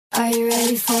Are you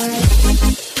ready for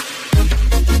it?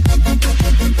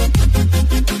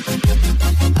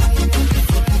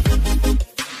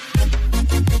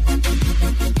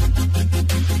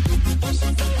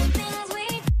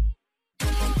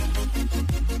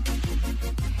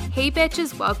 Hey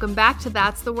bitches, welcome back to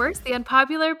That's the Worst, the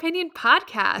Unpopular Opinion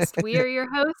Podcast. We are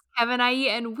your hosts, Kevin IE,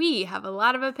 and we have a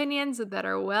lot of opinions that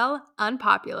are, well,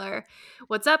 unpopular.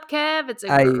 What's up, Kev? It's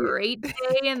a great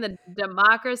day in the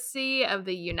democracy of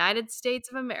the United States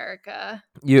of America.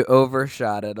 You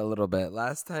overshot it a little bit.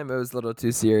 Last time it was a little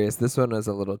too serious. This one was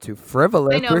a little too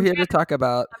frivolous. I know, We're here to talk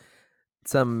about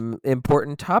some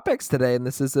important topics today, and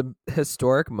this is a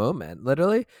historic moment.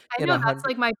 Literally, I know, that's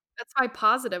my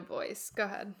positive voice. Go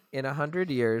ahead. In 100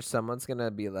 years, someone's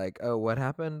gonna be like, "Oh, what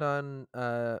happened on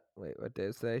wait, what day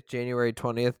is today? January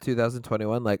 20th,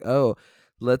 2021." Like, "Oh,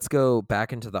 let's go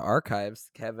back into the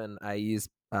archives, Kevin IE's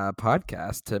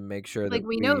podcast, to make sure Like, that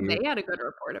we know they had a good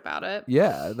report about it.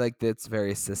 Yeah, like it's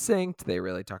very succinct. They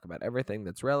really talk about everything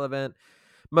that's relevant,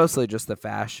 mostly just the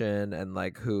fashion and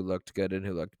like who looked good and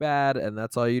who looked bad, and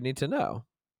that's all you need to know.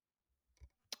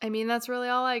 I mean, that's really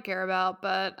all I care about,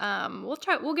 but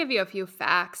we'll give you a few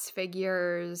facts,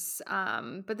 figures.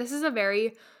 But this is a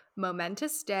very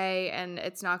momentous day, and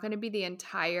it's not going to be the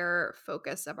entire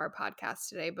focus of our podcast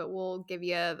today, but we'll give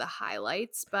you the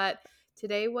highlights. But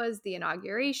today was the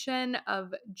inauguration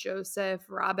of Joseph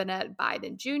Robinette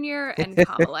Biden Jr. and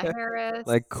Kamala Harris.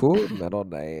 Like, cool middle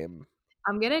name.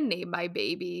 I'm gonna name my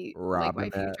baby Robinette.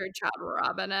 like my future child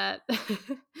Robinette.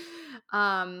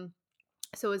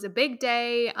 So it was a big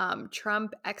day.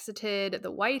 Trump exited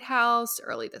the White House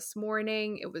early this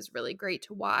morning. It was really great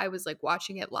to watch. I was like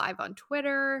watching it live on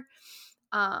Twitter.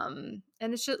 And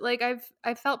it's just like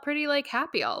I felt pretty like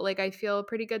happy. I feel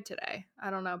pretty good today. I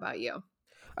don't know about you.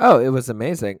 Oh, it was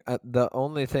amazing. The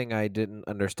only thing I didn't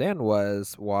understand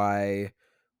was why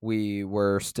we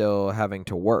were still having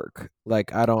to work.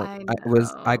 Like,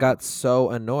 I got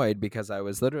so annoyed because I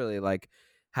was literally like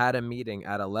had a meeting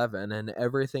at 11 and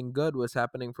everything good was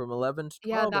happening from 11 to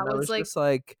 12 and I was just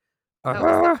like, that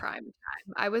was the prime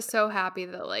time. I was so happy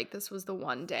that like this was the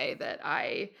one day that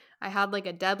I had like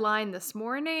a deadline this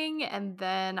morning, and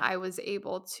then I was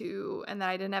able to, and then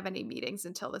I didn't have any meetings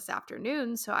until this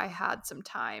afternoon, so I had some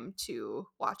time to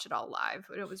watch it all live.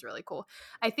 It was really cool.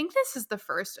 I think this is the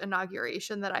first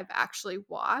inauguration that I've actually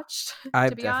watched. I've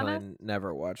to be honest, definitely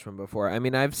never watched one before. I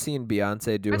mean, I've seen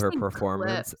Beyonce do her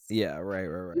performance. Clips. Yeah, right.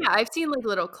 Yeah, I've seen like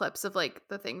little clips of like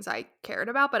the things I cared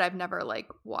about, but I've never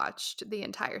like watched the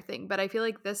entire thing. But I feel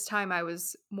like this time I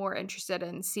was more interested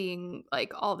in seeing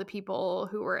like all the people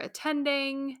who were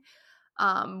attending,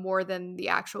 more than the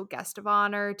actual guest of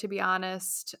honor, to be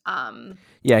honest.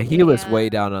 Yeah, he was way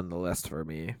down on the list for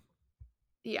me.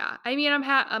 Yeah, I mean,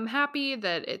 I'm happy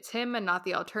that it's him and not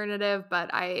the alternative,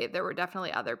 but there were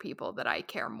definitely other people that I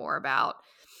care more about.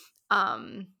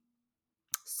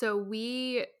 So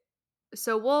we'll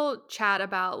chat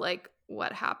about like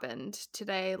what happened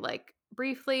today, like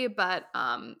briefly, but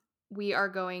we are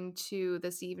going to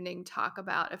this evening talk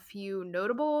about a few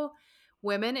notable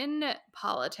women in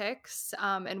politics.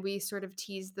 And we sort of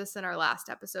teased this in our last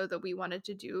episode that we wanted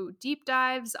to do deep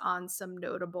dives on some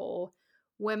notable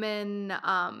women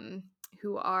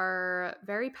who are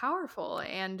very powerful,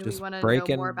 and we want to know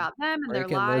more about them and their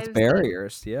lives, those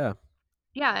barriers,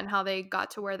 and how they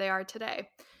got to where they are today.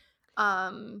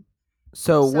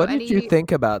 So what did you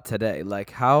think about today?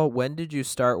 Like, when did you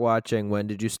start watching? When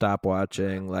did you stop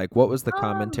watching? Like, what was the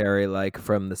commentary like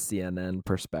from the CNN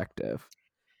perspective?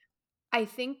 I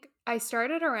think I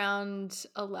started around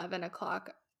 11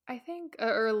 o'clock, I think,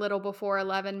 or a little before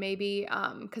 11 maybe,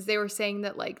 because they were saying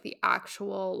that like the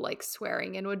actual like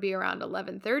swearing in would be around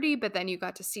 11:30, but then you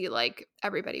got to see like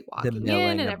everybody walking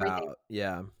in and everything,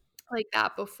 like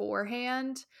that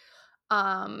beforehand.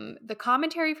 The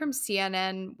commentary from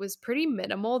CNN was pretty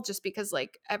minimal just because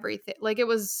like everything, like it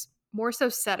was more so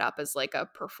set up as like a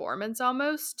performance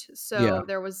almost. So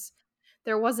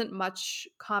there wasn't much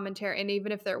commentary, and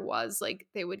even if there was, like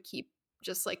they would keep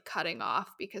just like cutting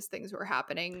off because things were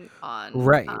happening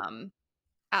on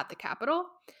at the Capitol.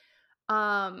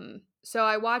 So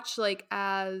I watched like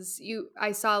I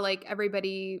saw like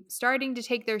everybody starting to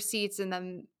take their seats, and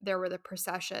then there were the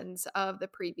processions of the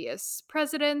previous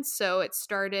presidents. So it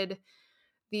started,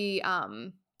 the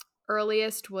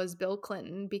earliest was Bill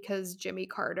Clinton because Jimmy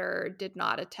Carter did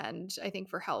not attend, I think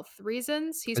for health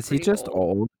reasons. Is he just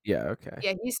old? Yeah, okay.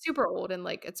 Yeah, he's super old and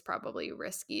like it's probably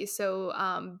risky. So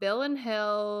Bill and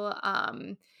Hill,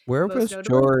 where was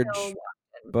George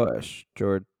Bush?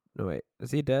 No, wait,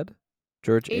 is he dead?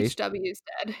 George HW's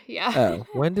dead. Yeah. Oh,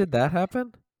 when did that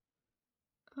happen?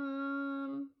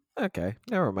 Okay,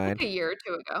 never like mind. a year or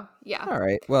two ago. Yeah. All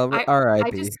right. Well, I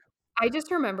I R.I.P. just I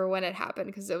just remember when it happened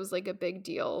because it was like a big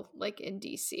deal like in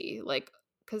DC, like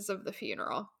because of the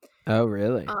funeral. Oh,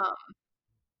 really? Um,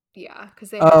 yeah, because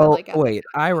they had it Oh, like at the wait.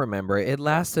 I remember. It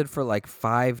lasted for like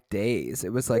 5 days.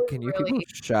 It was it like, was can you people really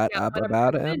shut yeah, up when a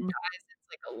about president him? dies, it's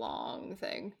like a long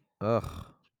thing. Ugh.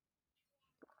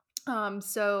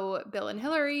 So Bill and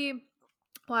Hillary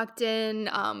walked in.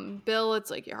 Bill,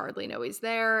 it's like you hardly know he's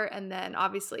there, and then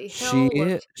obviously Hill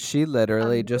looked She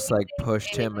literally amazing, just like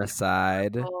pushed him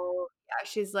aside. beautiful. Yeah,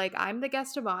 she's like, I'm the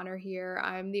guest of honor here.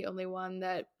 I'm the only one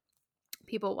that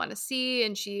people want to see.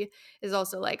 And she is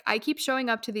also like, I keep showing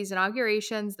up to these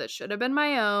inaugurations that should have been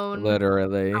my own.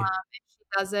 Literally. She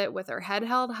does it with her head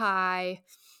held high.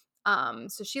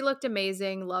 So she looked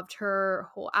amazing, loved her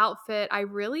whole outfit. I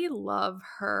really love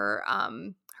her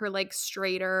like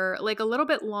straighter, like a little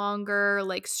bit longer,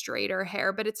 like straighter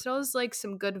hair, but it still has like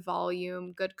some good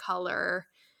volume, good color.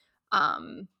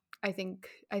 Um, I think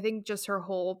just her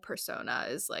whole persona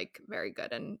is like very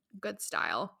good and good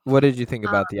style. What did you think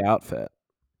Um, about the outfit?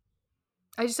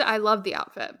 I love the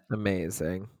outfit.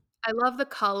 Amazing. I love the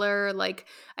color. Like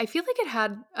I feel like it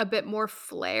had a bit more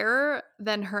flair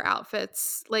than her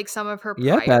outfits, like some of her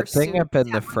Yeah, prior that thing suits up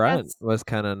in had the like front was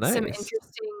kind of some nice.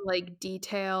 interesting like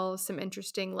details, some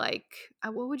interesting like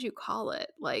what would you call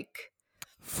it? Like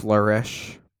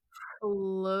Flourish.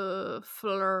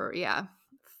 fleur, yeah,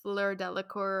 fleur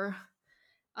delacour.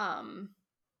 Um,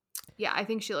 yeah, I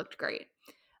think she looked great.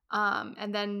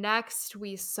 And then next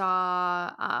we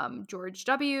saw George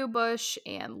W. Bush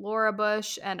and Laura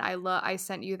Bush, and I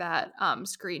sent you that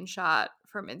screenshot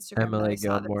from Instagram that I Emily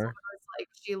saw. This Gilmore. woman was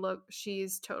like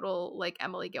she's total like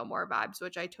Emily Gilmore vibes,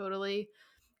 which I totally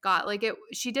got. Like it,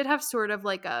 she did have sort of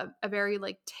like a very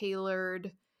like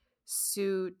tailored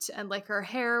suit, and like her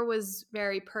hair was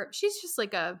very she's just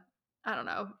like a I don't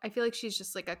know. I feel like she's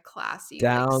just like a classy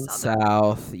like Down southern.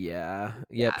 south, yeah.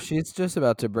 Yep, Yeah. she's just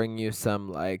about to bring you some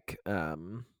like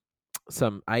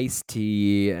some iced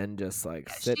tea and just like Yeah,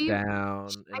 sit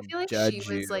down I and feel like judge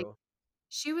you.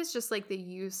 she was just like the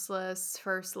useless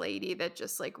first lady that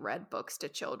just like read books to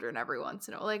children every once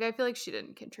in a while. Like I feel like she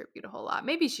didn't contribute a whole lot.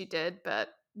 Maybe she did, but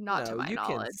not to No, my you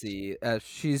can knowledge. see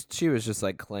she was just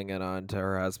like clinging on to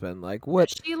her husband like Yeah, what.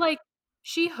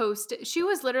 she hosted. She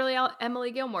was literally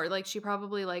Emily Gilmore. Like she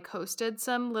probably like hosted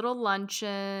some little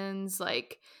luncheons.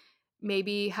 Like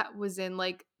maybe was in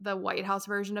like the White House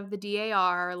version of the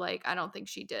DAR. Like I don't think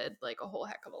she did like a whole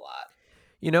heck of a lot.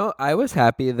 You know, I was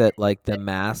happy that like the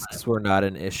masks were not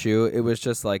an issue. It was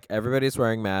just like everybody's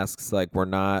wearing masks. Like we're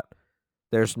not.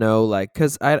 There's no like,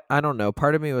 cause I don't know.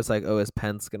 Part of me was like, oh, is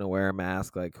Pence gonna wear a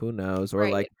mask? Like, who knows? Or Right.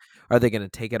 like, are they gonna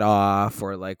take it off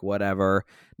or like whatever?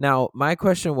 Now, my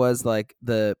question was like,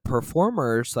 the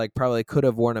performers like probably could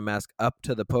have worn a mask up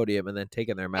to the podium and then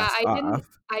taken their Yeah, mask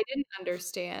off. I didn't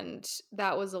understand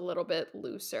that was a little bit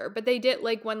looser. But they did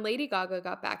like when Lady Gaga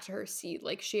got back to her seat,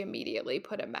 like she immediately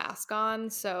put a mask on.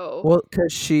 So Well,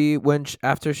 because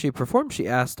after she performed, she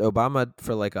asked Obama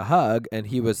for like a hug, and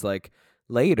he was like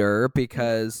later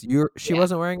because she yeah,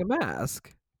 wasn't wearing a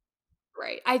mask.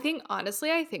 right. I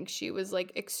think she was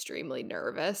like extremely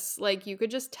nervous. Like you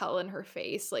could just tell in her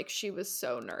face, like she was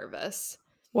so nervous.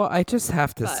 Well, I just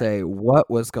have to But say, what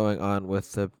was going on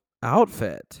with the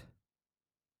outfit?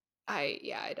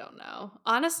 I don't know.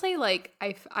 Honestly, like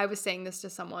I was saying this to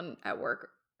someone at work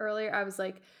earlier. I was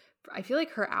like, I feel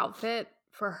like her outfit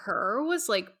for her was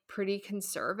like pretty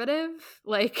conservative.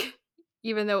 Like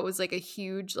even though it was like a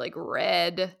huge like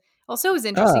red. Also, it was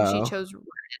interesting she Oh, chose,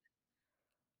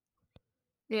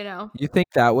 you know, you think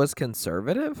that was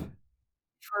conservative?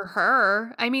 for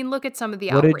her. I mean, look at some of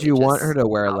the What did you want her outrageous to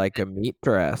wear? Like outfits. a meat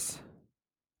dress?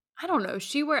 I don't know.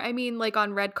 I mean, like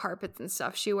on red carpets and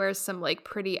stuff, she wears some like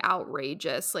pretty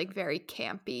outrageous, like very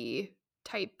campy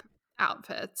type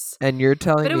outfits. And you're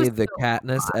But telling it was me the still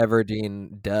Katniss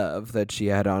Everdeen dove that she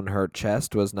had on her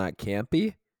chest was not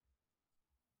campy?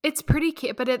 it's pretty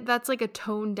but that's like a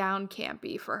toned down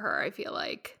campy for her, I feel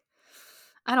like.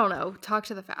 I don't know. Talk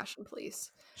to the fashion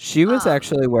police. She was Um,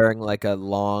 actually wearing like a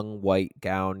long white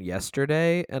gown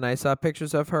yesterday, and I saw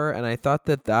pictures of her, and I thought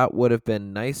that that would have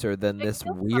been nicer than I this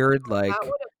feel like weird that like.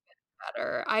 would have been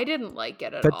better. I didn't like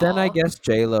it at But then I all. guess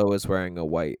J Lo was wearing a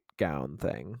white gown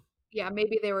thing. Yeah,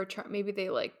 maybe they were maybe they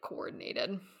like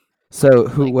coordinated. So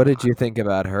Like what did you think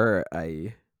about her?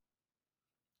 I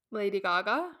Lady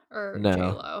Gaga or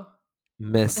J no Lo.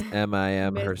 Miss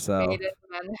MIM Miss Made herself.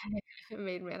 it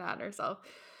made Manhattan herself.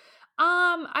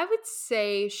 I would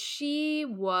say she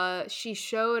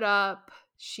showed up,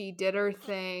 she did her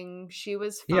thing, she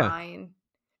was Yeah, fine.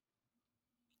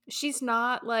 She's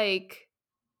not like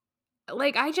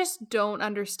like, I just don't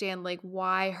understand, like,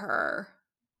 why her,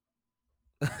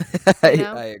 you I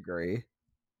know? agree.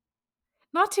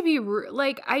 Not to be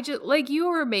like, I just like, you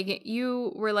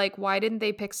were like, "Why didn't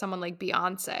they pick someone like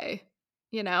Beyoncé?"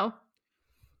 You know?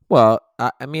 Well,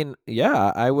 I mean,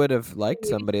 yeah, I would have liked Maybe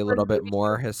somebody a little bit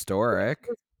more historic.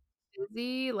 she was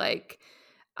busy, like,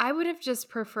 I would have just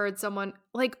preferred someone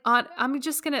like, on I'm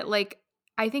just gonna, like,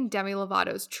 I think Demi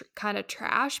Lovato's kinda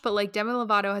trash, but, like, Demi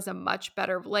Lovato has a much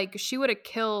better, like, she woulda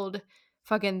killed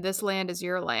fucking This Land Is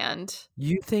Your Land.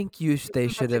 You think I they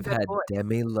think should that's a have good had voice.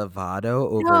 Demi Lovato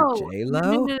over No. No, no, J-Lo?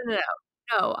 no, no, no.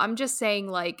 No, I'm just saying,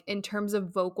 like, in terms of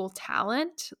vocal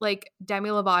talent, like, Demi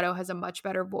Lovato has a much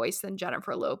better voice than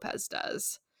Jennifer Lopez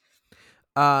does.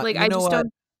 Like, You I know just what?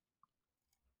 don't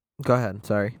Go ahead,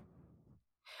 sorry.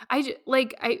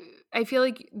 I feel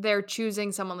like they're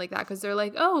choosing someone like that because 'cause they're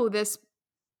like, "Oh, this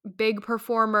big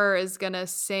performer is gonna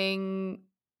sing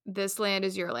This Land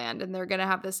Is Your Land, and they're gonna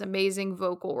have this amazing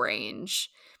vocal range."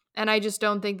 And I just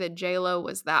don't think that J.Lo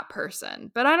was that person.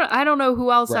 But I don't know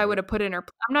who else I would Right. have put in her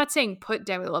I'm not saying put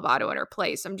Demi Lovato in her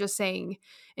place. I'm just saying,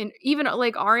 and even,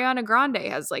 like, Ariana Grande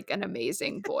has, like, an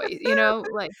amazing voice, you know?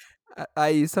 Like,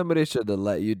 Somebody should have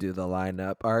let you do the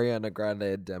lineup. Ariana Grande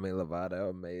and Demi Lovato,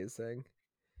 amazing.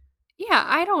 yeah,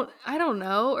 I don't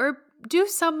know, or do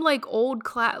some, like, old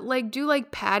like, do,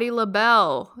 like, Patti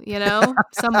LaBelle, you know?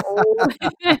 Some old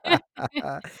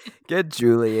Get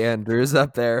Julie Andrews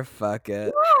up there, fuck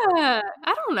it. Yeah,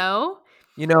 I don't know.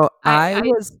 You know, I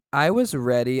I was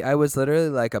ready. I was literally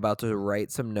like about to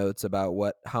write some notes about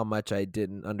how much I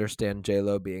didn't understand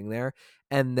J-Lo being there.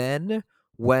 And then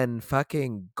when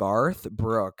fucking Garth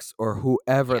Brooks or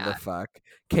whoever yeah. the fuck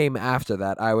came after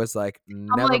that, I was like, I'm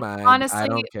never like, mind. I honestly,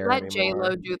 don't care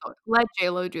anymore. let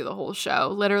J.Lo do the whole show,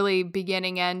 literally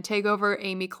beginning end, take over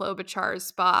Amy Klobuchar's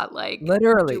spot, like, do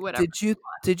Literally, whatever you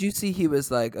want. did you see he was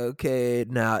like, "Okay,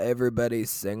 now everybody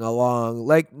sing along."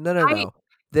 Like, no, no, I no.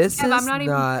 This Kev, I'm is not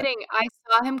even not kidding. I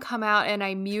saw him come out and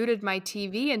I muted my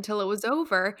TV until it was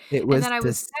over, it and was then I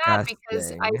was sad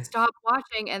because I disgusting. stopped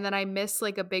watching and then I missed,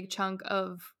 like, a big chunk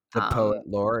of, The poet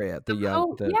laureate, yeah.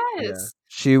 yes.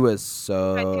 She was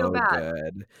I feel so bad.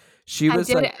 good. She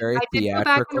was, like, very I did go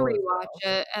back and theatrical as rewatch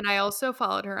well. it, and I also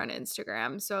followed her on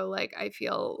Instagram, so, like, I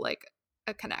feel like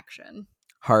a connection.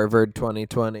 Harvard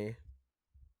 2020.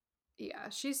 Yeah,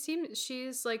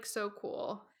 she's, like, so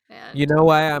cool, You and know I'm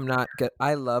why happy I'm not go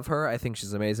I love her, I think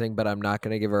she's amazing, but I'm not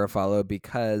gonna give her a follow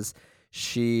because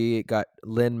she got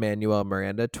Lin-Manuel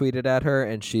Miranda tweeted at her,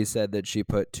 and she said that she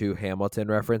put 2 Hamilton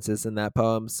references in that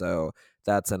poem, so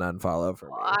that's an unfollow for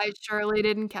me. I surely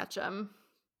didn't catch him.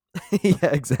 Yeah,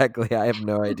 exactly, I have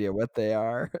no idea what they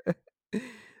are.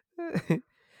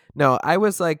 No, I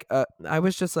was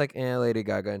just like, Lady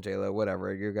Gaga and J-Lo,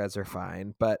 whatever, you guys are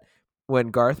fine. But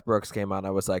when Garth Brooks came on, I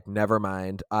was like, never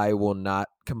mind. I will not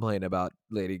complain about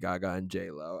Lady Gaga and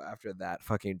J-Lo after that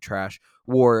fucking trash.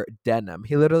 Wore denim.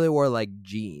 He literally wore like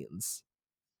jeans.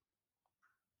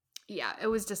 Yeah, it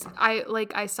was just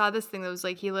I saw this thing that was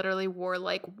like he literally wore,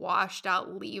 like, washed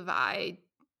out Levi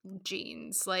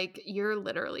jeans, like, you're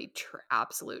literally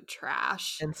absolute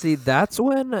trash. And see, that's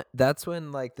when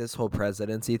like this whole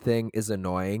presidency thing is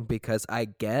annoying because I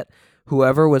get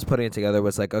whoever was putting it together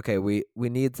was like, okay, we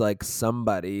need like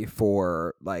somebody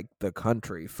for like the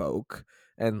country folk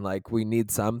and like we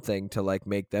need something to like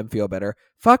make them feel better.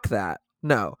 Fuck that.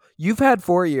 No. You've had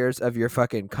 4 years of your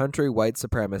fucking country white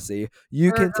supremacy. You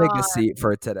We're can take a gone. seat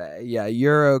for today. Yeah,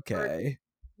 you're We're okay.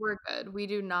 we're good. We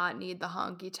do not need the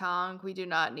honky tonk. We do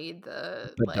not need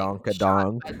the, like, shot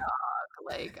Badonkadonk. my dog.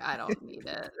 Like, I don't need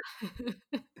it.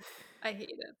 I hate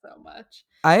it so much.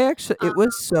 It Um,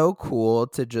 was so cool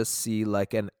to just see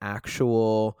like an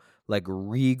actual like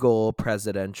regal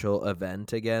presidential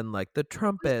event again, like the it was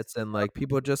trumpets and so like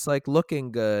people just like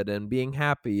looking good and being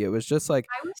happy. It was just like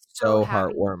I was so so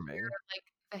happy to hear, heartwarming. like,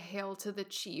 the Hail to the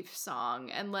Chief song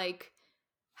and, like,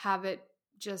 have it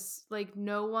just like,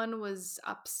 no one was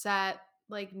upset,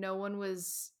 like, no one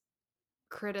was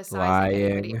criticizing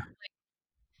anybody. Lying.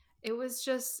 It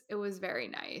was very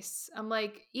nice. I'm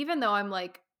like, even though I'm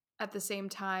like, at the same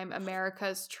time,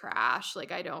 America's trash,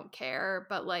 like, I don't care,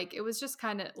 but, like, it was just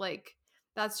kind of like,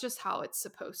 that's just how it's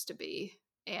supposed to be.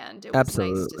 And it was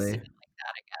nice to see Absolutely. it like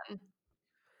that again.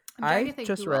 I'm trying I to think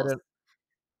just read it.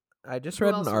 I just who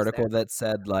read an else was there. article that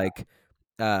said like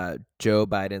Joe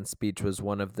Biden's speech was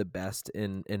one of the best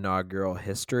in inaugural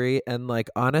history and like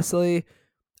honestly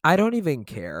I don't even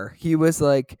care. He was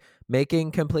like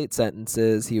making complete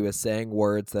sentences. He was saying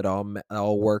words that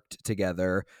all worked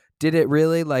together. Did it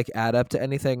really like add up to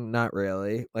anything? Not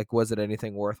really. Like was it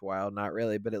anything worthwhile? Not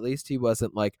really, but at least he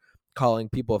wasn't like calling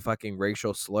people fucking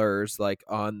racial slurs like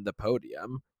on the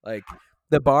podium. Like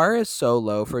the bar is so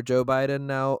low for Joe Biden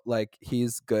now, like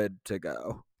he's good to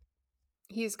go.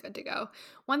 He's good to go.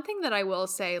 One thing that I will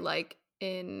say, like,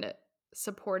 in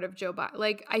support of Joe Biden,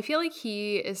 like, I feel like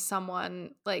he is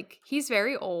someone, like, he's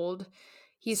very old.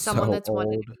 He's someone So that's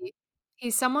wanted old. to be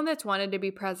he's someone that's wanted to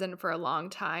be president for a long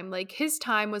time. Like, his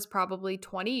time was probably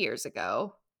 20 years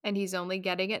ago, and he's only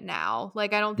getting it now.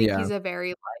 Like, I don't think Yeah. he's a very,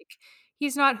 like,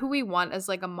 he's not who we want as,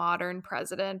 like, a modern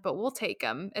president, but we'll take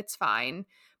him. It's fine.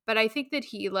 But I think that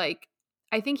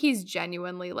I think he's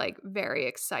genuinely, like, very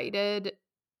excited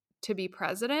to be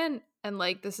president, and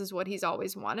like this is what he's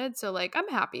always wanted, so like I'm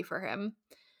happy for him.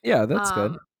 Yeah, that's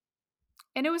good. um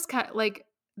and it was kind of like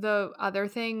the other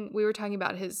thing we were talking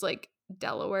about, his like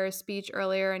Delaware speech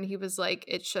earlier, and he was like,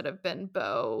 it should have been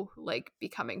Beau like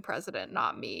becoming president,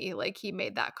 not me. Like he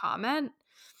made that comment.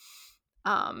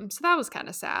 So that was kind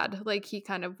of sad. Like he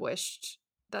kind of wished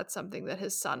that's something that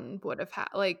his son would have had.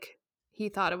 Like he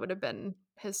thought it would have been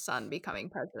his son becoming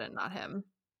president, not him.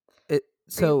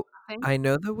 Are you So laughing? I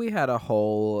know that we had a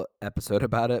whole episode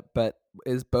about it, but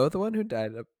is Beau the one who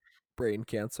died of brain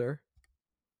cancer?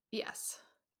 Yes.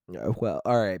 Well,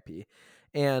 R.I.P.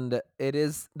 And it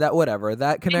is that whatever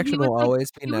that And connection will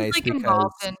always be he was, nice like,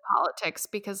 involved because in politics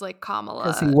because, like,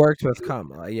 he Kamala worked with knew.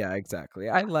 Kamala. Yeah, exactly.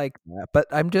 I like that, but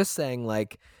I'm just saying,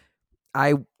 like,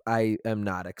 I I am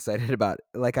not excited about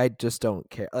it. Like, I just don't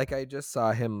care. Like, I just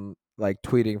saw him like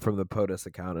tweeting from the POTUS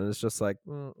account, and it's just like,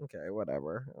 okay,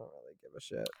 whatever. I don't really give a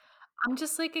shit. I'm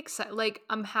just, like, excited. Like,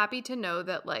 I'm happy to know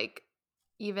that, like,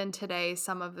 even today,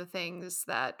 some of the things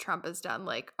that Trump has done,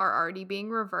 like, are already being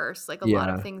reversed, like, a lot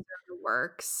of Yeah. things are in the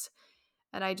works,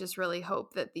 and I just really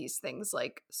hope that these things,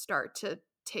 like, start to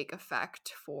take effect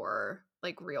for,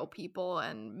 like, real people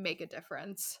and make a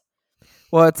difference.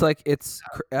 Well, it's like it's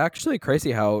actually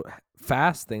crazy how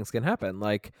fast things can happen.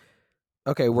 Like,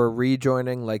 okay, we're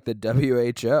rejoining like the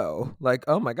WHO. Like,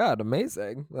 oh my god,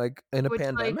 amazing! Like in a Which,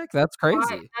 like, pandemic, that's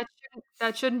why crazy.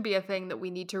 that shouldn't be a thing that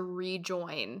we need to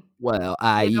rejoin. Well,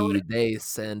 You know what i.e., they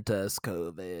sent us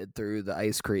COVID through the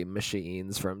ice cream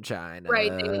machines from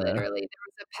Right, they China. literally there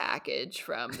was a package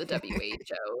from the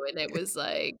WHO, and it was,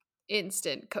 like,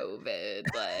 instant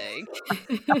COVID, like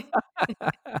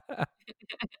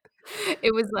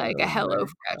it was like a Oh my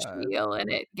HelloFresh god. meal, and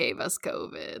it gave us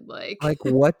COVID, like Like,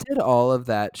 what did all of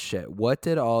that shit? What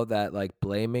did all that like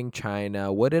blaming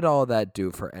China? What did all that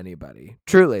do for anybody?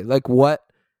 Truly, like what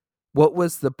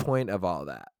was the point of all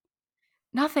that?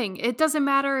 nothing. It doesn't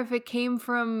matter if it came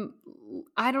from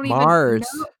I don't even know. Mars,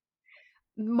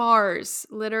 Mars,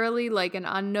 literally like an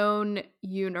unknown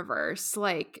universe.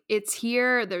 Like it's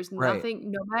here. There's right?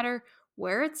 nothing, no matter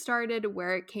where it started,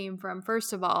 where it came from.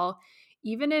 First of all,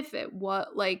 even if it was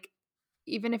like,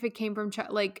 even if it came from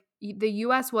China, like the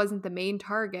US wasn't the main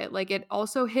target. Like it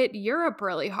also hit Europe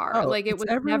really hard. Oh, Like it it's was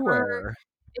never, everywhere.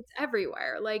 it's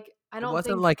everywhere. Like I It don't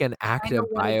wasn't think like an act China of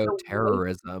wanted to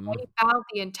bioterrorism. wipe out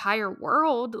the entire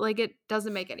world. Like it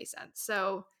doesn't make any sense.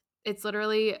 So it's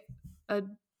literally a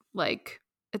like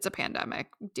it's a pandemic.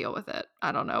 Deal with it.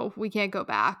 I don't know. We can't go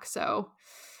back. So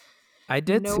I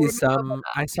did see nowhere to go but some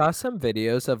up. I saw some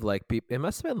videos of like it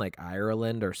must have been like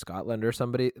Ireland or Scotland or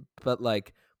somebody, but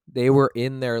like they were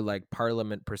in their like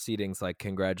parliament proceedings like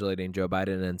congratulating Joe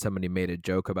Biden and somebody made a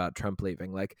joke about Trump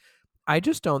leaving. Like I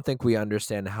just don't think we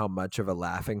understand how much of a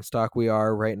laughing stock we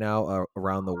are right now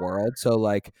around the world. So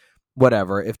like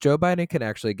whatever, if Joe Biden can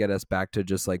actually get us back to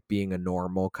just like being a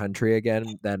normal country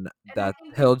again, then And I that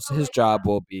think also his like job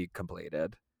will be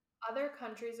completed. other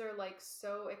countries are like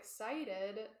so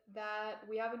excited that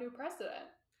we have a new president.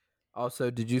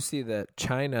 Also, did you see that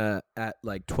China at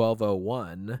like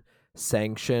 12:01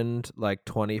 sanctioned like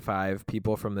 25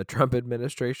 people from the Trump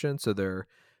administration, so they're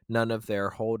none of their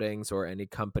holdings or any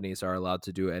companies are allowed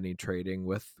to do any trading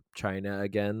with China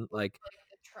again. Like Like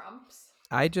the Trumps.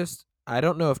 I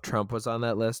don't know if Trump was on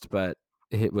that list, but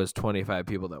it was 25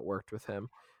 people that worked with him.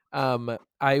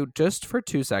 I just for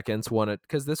 2 seconds wanted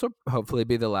cuz this will hopefully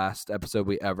be the last episode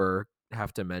we ever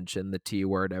have to mention the T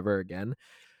word ever again.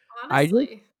 I just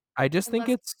Honestly. I just think Unless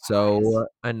it's he dies. so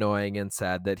annoying and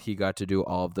sad that he got to do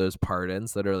all of those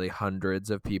pardons, literally hundreds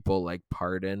of people like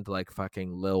pardoned like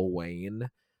fucking Lil Wayne.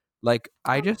 Like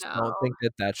I Oh just don't no. think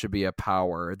that that should be a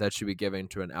power that should be given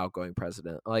to an outgoing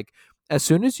president. Like as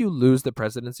soon as you lose the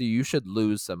presidency, you should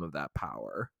lose some of that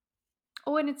power.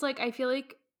 Oh, and it's like I feel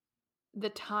like the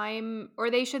time,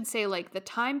 or they should say like the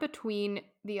time between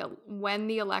when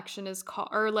the election is called,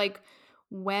 or like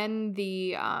when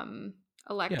the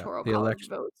Yeah, electoral the college election.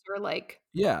 votes are like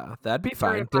Yeah, that'd be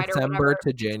fine. certified or December whatever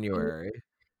to between January.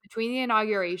 between the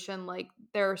inauguration, like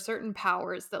there are certain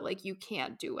powers that like you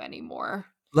can't do anymore.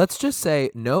 Let's just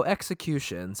say no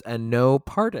executions and no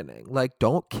pardoning. Like,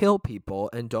 don't kill people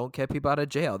and don't get people out of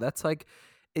jail. That's like,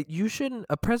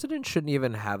 a president shouldn't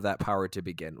even have that power to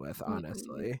begin with, Mm-mm.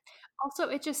 honestly. Also,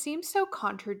 it just seems so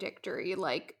contradictory.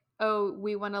 Like, oh,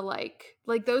 we want to like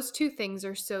those two things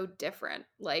are so different.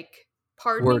 Like We're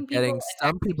pardoning people getting and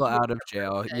some people executing out of a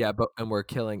jail. person Yeah, and we're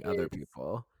killing other is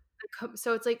people.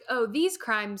 so it's like, oh, these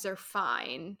crimes are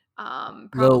fine.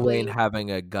 Lil Wayne Probably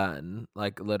having a gun,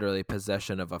 like literally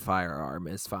possession of a firearm,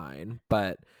 is fine,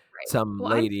 but right. some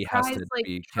Well, I'm lady has surprised to like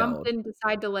be Trump killed. didn't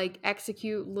decide to like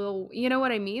execute Lil, you know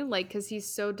what I mean? Like, because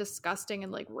he's so disgusting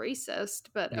and like racist.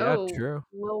 But Yeah, oh, true.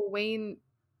 Lil Wayne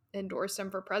endorsed him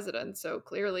for president, so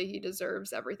clearly he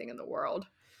deserves everything in the world.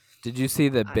 Did you see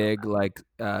the I don't big like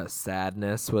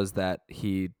sadness was that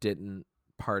he didn't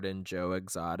pardon Joe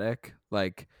Exotic,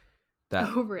 like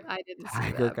that know. I didn't see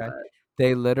tiger that, guy? but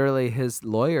They literally his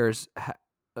lawyers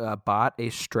bought a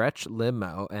stretch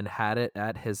limo and had it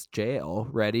at his jail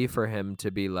ready for him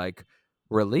to be like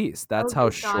released. That's oh, how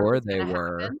they thought it sure was they gonna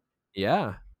were. happen.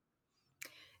 Yeah,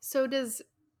 So does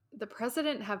the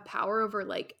president have power over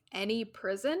like any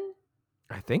prison?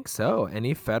 I think so.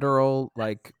 Any federal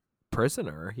like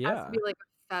prisoner, Has to yeah. be like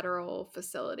a federal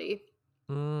facility.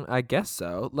 I guess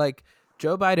so. Like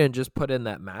Joe Biden just put in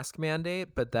that mask mandate,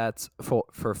 but that's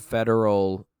for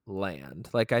federal land.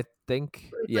 Like I think,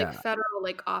 It's like yeah, federal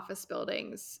like office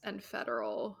buildings and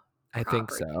federal I think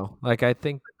property. so. Like I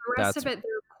think The rest that's of it,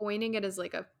 they're coining it as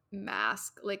like a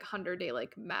mask, like 100-day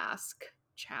like mask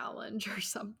challenge or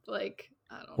something. Like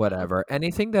I don't know. whatever.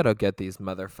 Anything that'll get these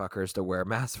motherfuckers to wear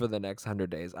masks for the next 100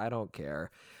 days. I don't care.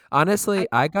 Honestly,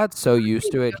 I I got so used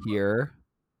think to it Joe, here.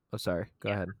 Oh, sorry. Go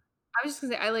yeah. ahead. I was just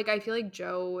gonna say I feel like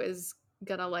Joe is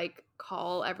gonna like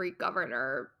call every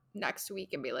governor next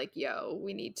week and be like, "Yo,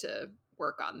 we need to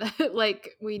work on that.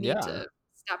 Like, we need Yeah. to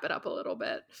step it up a little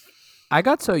bit." I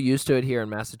got so used to it here in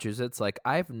Massachusetts. Like,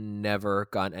 I've never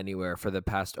gone anywhere for the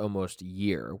past almost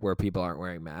year where people aren't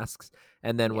wearing masks.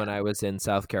 And then when Yeah, I was in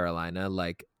South Carolina,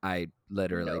 like, I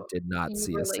literally no, did not you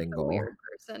see were a like the single weird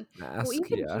person. Well, mask.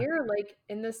 even Yeah. here, like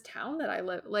in this town that I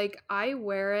live, like I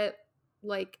wear it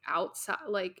like outside,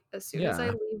 like as soon as I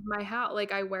Yeah. leave my house,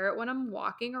 like I wear it when I'm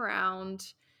walking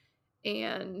around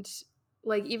and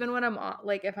like even when I'm on,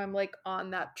 like if I'm like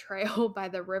on that trail by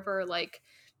the river, like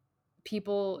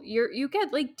people you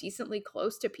get like decently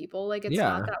close to people, like it's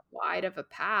not Yeah. that wide of a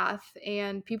path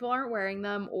and people aren't wearing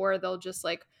them or they'll just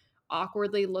like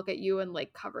awkwardly look at you and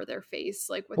like cover their face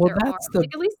like with Well, their arm, that's the, like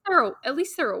at least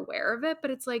they're aware of it, but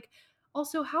it's like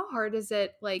also how hard is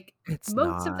it, like it's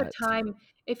most of the not. time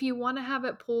if you want to have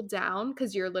it pulled down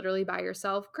because you're literally by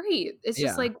yourself, great. It's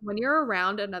just Yeah. like when you're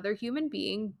around another human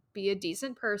being, be a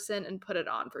decent person and put it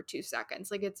on for 2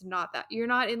 seconds. Like it's not that you're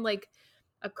not in like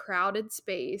a crowded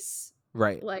space,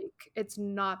 Right. like it's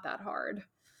not that hard.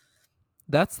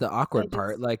 That's the I awkward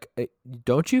part. just Like,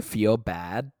 don't you feel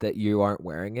bad that you aren't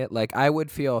wearing it? Like, I would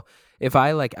feel if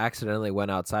I like accidentally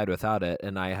went outside without it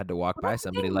and I had to walk well, by that's the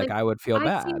somebody, thing, like, like I would feel I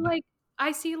see bad. like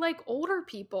I see like older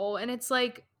people and it's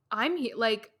like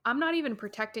like I'm not even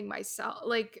protecting myself,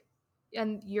 like,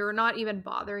 and you're not even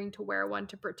bothering to wear one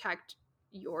to protect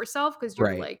yourself because you're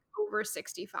Right. like over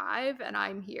 65 and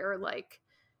I'm here like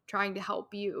trying to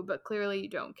help you, but clearly you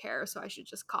don't care, so I should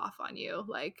just cough on you,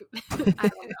 like I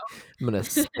don't I'm gonna know.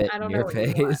 spit I in don't know your what you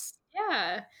want. face.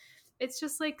 Yeah. It's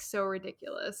just like so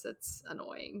ridiculous. It's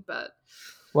annoying, but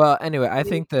Well, anyway, I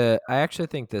actually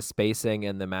think the spacing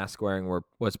and the mask wearing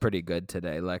was pretty good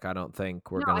today. Like, I don't think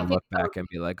we're no, gonna I think look back and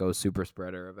be like, "Oh, super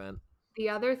spreader event." the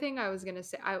other thing I was gonna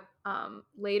say, I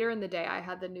later in the day I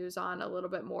had the news on a little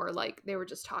bit more, like they were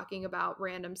just talking about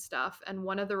random stuff, and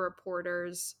one of the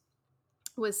reporters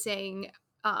was saying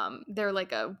they're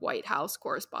like a White House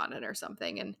correspondent or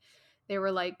something, and they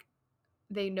were like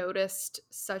they noticed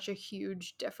such a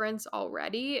huge difference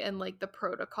already in like the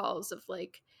protocols of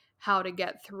like how to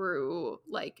get through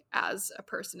like as a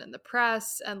person in the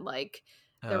press, and like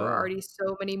there were Oh. already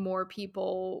so many more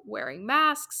people wearing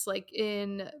masks like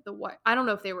in the white, I don't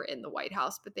know if they were in the White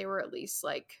House, but they were at least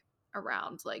like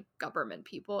around like government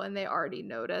people, and they already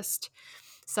noticed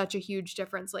such a huge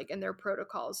difference like in their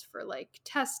protocols for like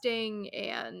testing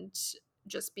and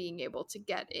just being able to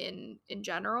get in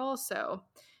general. So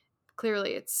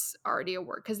clearly it's already a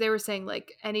work because they were saying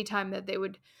like anytime that they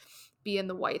would be in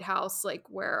the White House, like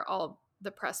where all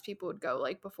the press people would go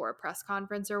like before a press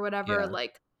conference or whatever, Yeah.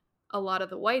 like a lot of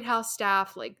the White House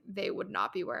staff, like they would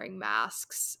not be wearing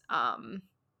masks, and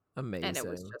it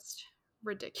was Amazing. just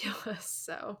ridiculous.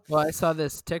 So Well, I saw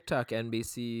this TikTok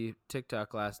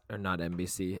last, or not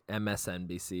NBC,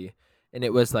 MSNBC, and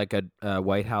it was like a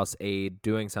White House aide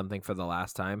doing something for the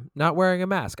last time, not wearing a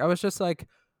mask. I was just like,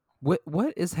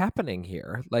 what is happening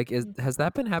here? Like, has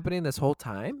that been happening this whole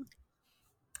time?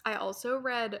 I also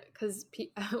read, because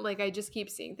like I just keep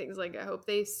seeing things like, I hope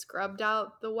they scrubbed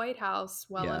out the White House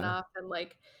well enough, and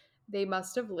like they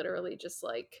must have literally just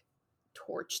like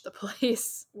torched the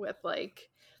place with like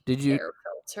air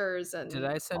filters and Did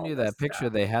I send all you this that picture?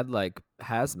 stuff. They had like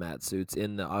hazmat suits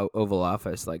in the Oval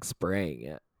Office, like spraying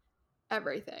it.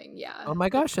 Everything, yeah. Oh my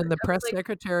It's gosh! And the I was press like,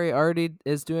 secretary already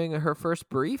is doing her first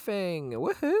briefing.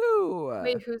 Woohoo!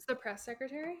 wait, who's the press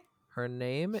secretary? Her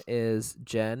name is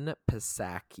Jen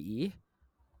Psaki,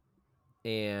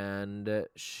 and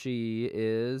she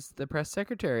is the press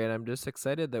secretary. And I'm just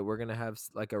excited that we're gonna have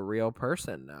like a real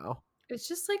person now. It's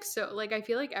just like, so like I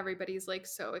feel like everybody's like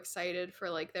so excited for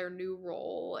like their new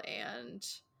role, and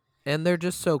they're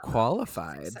just so it's just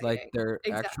qualified. Like exciting. they're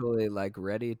Exactly. actually like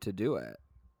ready to do it.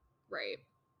 Right.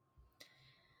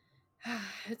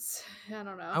 It's, I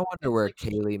don't know. I wonder It's where like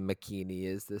Kaylee McKinney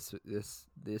is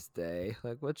this day.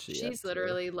 Like, what's she up she's to?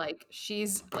 literally like,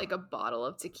 she's like a bottle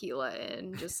of tequila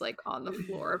in, just like on the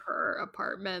floor of her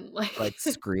apartment, Like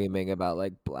screaming about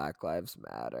like Black Lives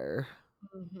Matter.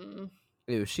 Mhm.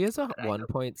 Ew, she has a But I hope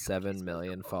 1.7 she's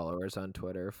million miserable. followers on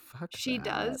Twitter. Fuck She that.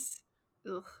 does.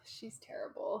 Ugh, she's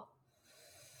terrible.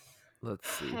 Let's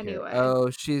see here. Anyway, Oh,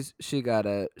 she has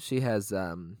a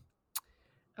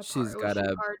she's was got she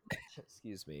a pardoned?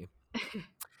 excuse me.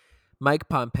 Mike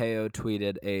Pompeo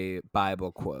tweeted a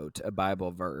Bible quote, a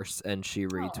Bible verse, and she Oh,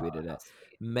 retweeted how it. sweet.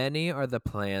 Many are the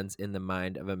plans in the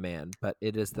mind of a man, but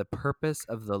it is the purpose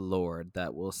of the Lord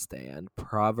that will stand.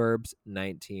 Proverbs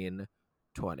 19:21.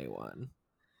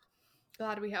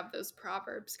 Glad we have those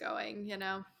proverbs going, you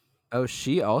know. Oh,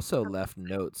 she also left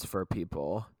notes for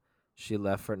people. She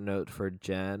left a note for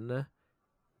Jen.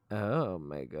 Oh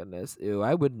my goodness. Ew,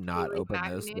 I would not Kayleigh open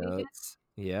those McEnany. notes.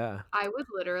 Yeah. I would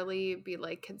literally be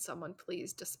like, can someone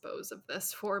please dispose of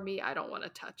this for me? I don't want to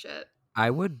touch it. I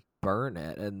would burn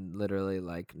it and literally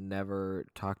like never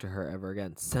talk to her ever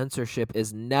again. Censorship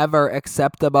is never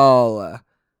acceptable.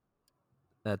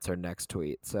 That's her next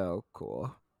tweet. So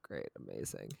cool. Great.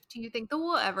 Amazing. Do you think that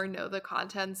we'll ever know the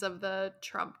contents of the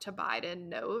Trump to Biden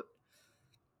note?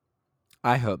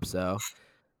 I hope so.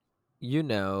 You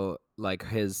know, like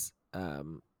his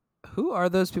who are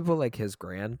those people, like his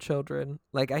grandchildren?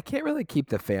 Like I can't really keep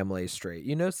the family straight.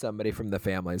 You know, somebody from the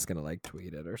family is gonna like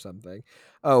tweet it or something.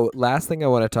 Oh, last thing I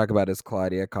want to talk about is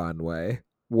Claudia Conway.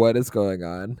 What is going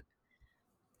on?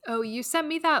 Oh, you sent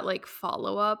me that like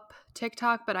follow up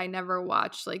TikTok, but I never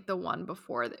watched like the one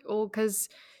before. Oh, because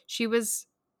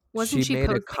wasn't She she made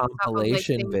a posting some of like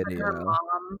compilation things video.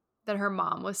 that her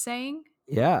mom was saying?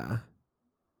 Yeah.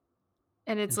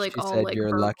 And it's And like she all said, like "You're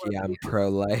verbal lucky I'm abuse.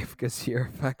 pro-life because you're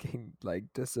a fucking like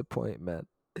disappointment."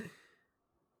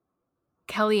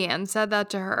 Kellyanne said that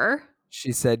to her.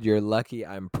 She said, "You're lucky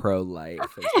I'm pro-life,"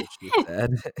 is what she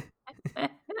said.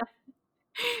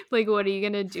 Like, what are you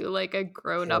gonna do? Like a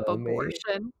grown up Kill me.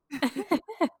 abortion?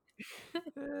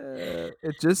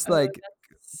 It's just Oh, like,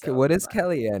 that's so what is fun.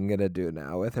 Kellyanne gonna do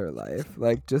now with her life?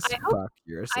 Like, just I hope fuck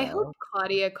I hope yourself.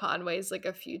 Claudia Conway's like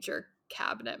a future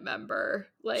cabinet member.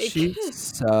 Like, She's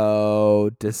so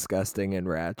disgusting and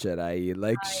ratchet, i.e.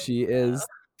 Like, I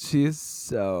she's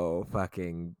so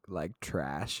fucking, like,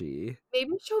 trashy.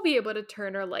 maybe she'll be able to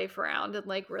turn her life around and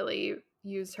like really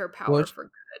use her Well, power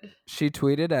for good. she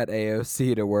tweeted at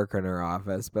AOC to work in her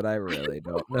office, but I really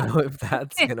don't know if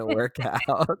that's gonna work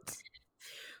out.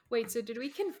 Wait, so did we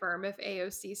confirm if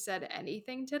AOC said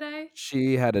anything today?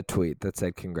 She had a tweet that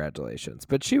said congratulations,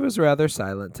 but she was rather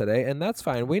silent today, and that's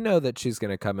fine. We know that she's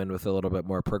going to come in with a little bit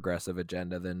more progressive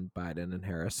agenda than Biden and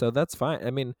Harris, so that's fine.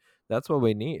 I mean, that's what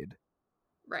we need.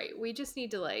 Right. We just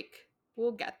need to like,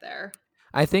 we'll get there.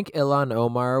 I think Ilhan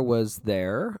Omar was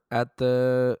there at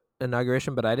the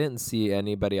inauguration, but I didn't see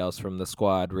anybody else from the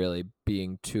squad really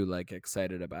being too like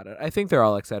excited about it. I think they're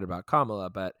all excited about Kamala,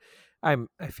 but I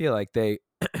feel like they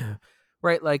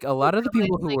right, like a I lot of the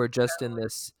people realize who like were just in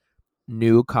this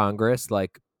new Congress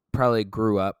like probably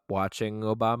grew up watching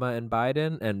Obama and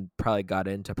Biden and probably got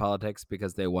into politics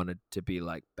because they wanted to be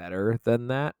like better than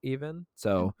that even.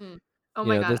 So, Mhm. Oh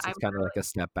my God, this is kind of like a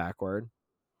step backward.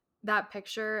 that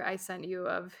picture I sent you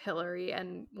of Hillary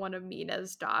and one of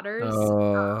Mina's daughters.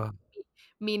 Uh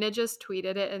Mina just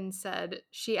tweeted it and said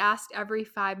she asked every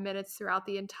 5 minutes throughout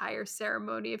the entire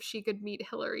ceremony if she could meet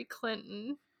Hillary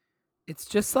Clinton. it's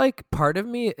just like part of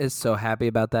me is so happy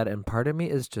about that and part of me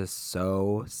is just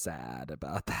so sad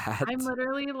about I'm that.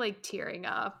 literally like tearing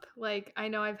up. Like, I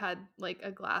know I've had like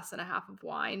a glass and a half of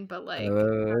wine, but like,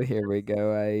 Oh, I'm here we just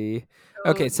go. so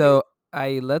Okay, so moved.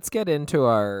 let's get into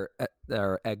our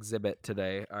exhibit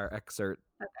today, our excerpt,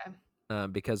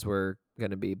 because we're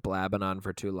going to be blabbing on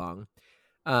for too long.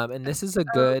 And this is a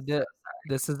good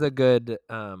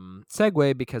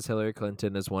segue because Hillary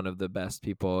Clinton is one of the best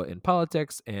people in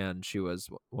politics, and she was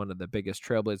one of the biggest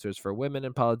trailblazers for women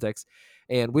in politics.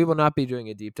 And we will not be doing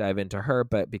a deep dive into her,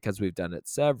 but because we've done it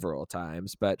several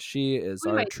times, but she is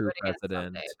our true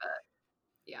president.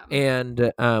 Yeah.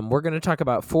 And we're going to talk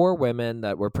about 4 women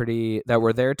that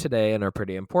were there today and are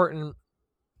pretty important.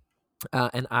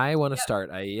 And I want to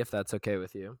start, IE, if that's okay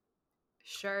with you.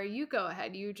 Sure, you go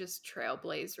ahead. You just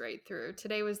trailblaze right through.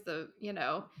 Today was a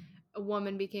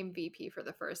woman became VP for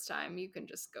the first time. You can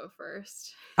just go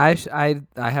first. I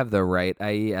have the right,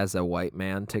 IE, as a white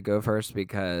man, to go first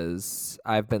because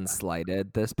I've been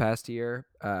slighted this past year.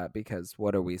 Because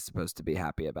what are we supposed to be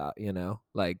happy about?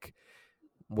 Like,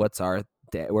 what's our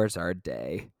day? Where's our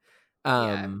day?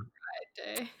 Day.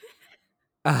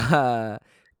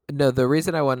 No, the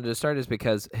reason I wanted to start is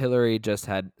because Hillary just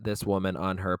had this woman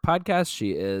on her podcast.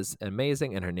 She is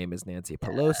amazing, and her name is Nancy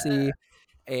Pelosi,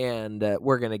 and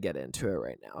we're going to get into it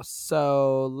right now.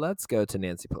 So let's go to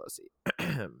Nancy Pelosi.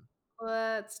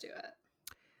 Let's do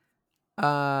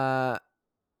it.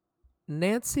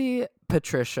 Nancy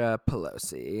Patricia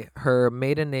Pelosi, her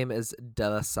maiden name is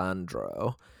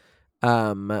D'Alessandro,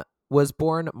 was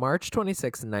born March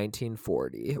 26,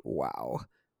 1940. Wow,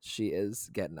 she is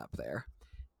getting up there.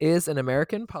 Is an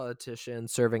American politician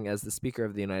serving as the Speaker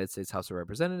of the United States House of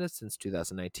Representatives since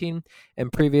 2019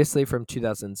 and previously from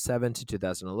 2007 to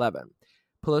 2011.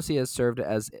 Pelosi has served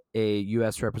as a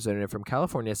U.S. representative from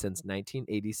California since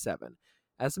 1987.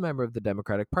 As a member of the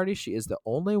Democratic Party, she is the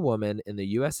only woman in the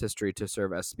U.S. history to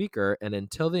serve as Speaker, and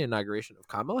until the inauguration of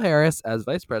Kamala Harris as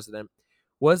Vice President,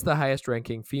 was the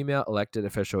highest-ranking female elected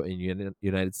official in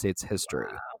United States history.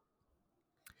 Wow.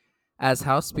 As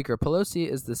House Speaker, Pelosi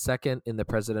is the second in the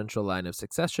presidential line of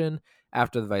succession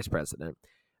after the vice president.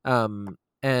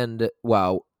 And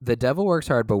wow, the devil works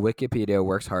hard, but Wikipedia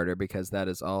works harder because that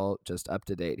is all just up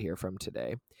to date here from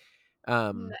today.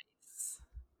 Nice.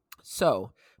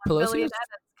 So Pelosi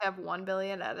have 1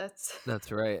 billion edits.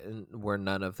 That's right, and we're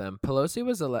none of them. Pelosi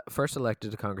was first elected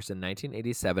to Congress in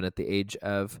 1987 at the age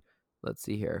of, let's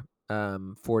see here,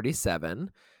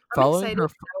 47. Following her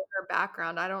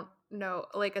background, I don't know,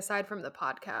 like aside from the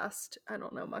podcast, I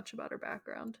don't know much about her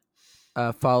background.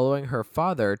 Following her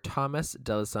father, Thomas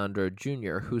D'Alessandro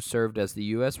Jr., who served as the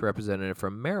U.S. representative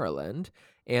from Maryland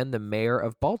and the mayor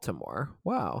of Baltimore.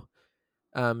 Wow.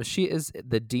 She is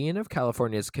the dean of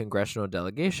California's congressional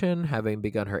delegation, having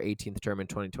begun her 18th term in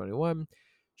 2021.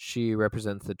 She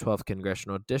represents the 12th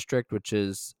congressional district, which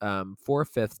is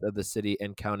 4/5 of the city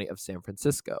and county of San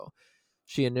Francisco.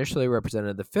 She initially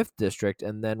represented the 5th district,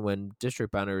 and then when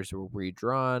district boundaries were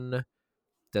redrawn,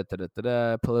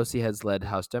 Pelosi has led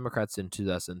House Democrats in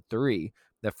 2003,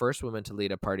 the first woman to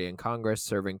lead a party in Congress,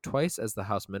 serving twice as the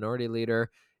House Minority Leader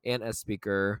and as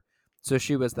Speaker. So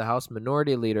she was the House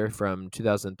Minority Leader from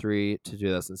 2003 to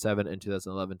 2007 and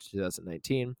 2011 to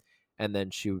 2019, and then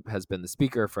she has been the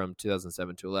Speaker from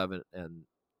 2007 to 11 and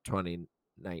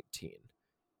 2019.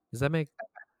 Does that make sense?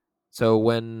 So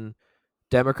when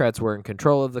Democrats were in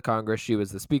control of the Congress, she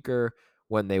was the Speaker.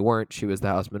 When they weren't, she was the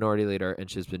House Minority Leader, and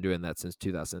she's been doing that since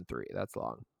 2003. That's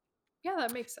long. Yeah,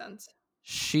 that makes sense.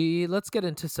 Let's get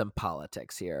into some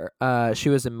politics here. She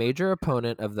was a major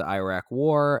opponent of the Iraq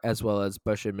War, as well as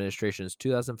Bush administration's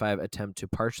 2005 attempt to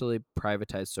partially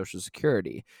privatize Social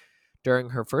Security. During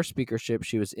her first speakership,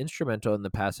 she was instrumental in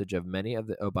the passage of many of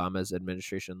the Obama's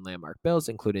administration landmark bills,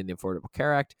 including the Affordable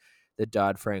Care Act, the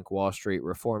Dodd-Frank Wall Street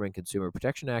Reform and Consumer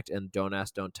Protection Act, and Don't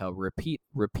Ask, Don't Tell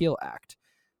Repeal Act,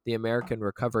 the American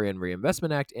Recovery and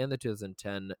Reinvestment Act, and the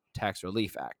 2010 Tax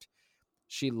Relief Act.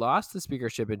 She lost the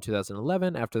speakership in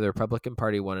 2011 after the Republican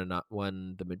Party won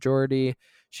the majority.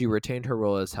 She retained her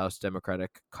role as House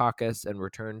Democratic Caucus and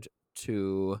returned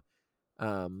to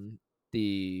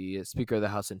the Speaker of the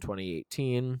House in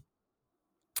 2018.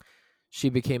 She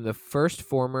became the first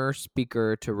former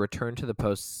Speaker to return to the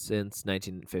post since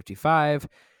 1955.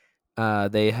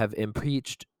 They have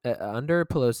impeached, under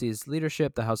Pelosi's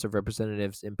leadership, the House of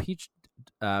Representatives impeached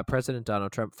President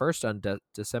Donald Trump first on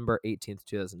December 18th,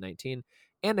 2019,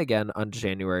 and again on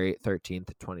January 13th,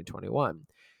 2021.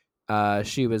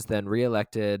 She was then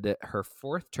reelected her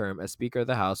 4th term as Speaker of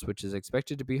the House, which is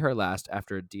expected to be her last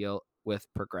after a deal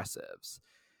with progressives.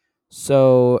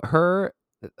 So her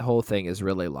whole thing is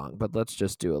really long, but let's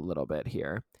just do a little bit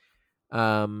here.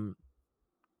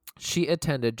 She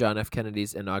attended John F.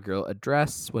 Kennedy's inaugural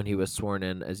address when he was sworn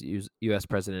in as U.S.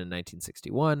 President in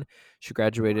 1961. She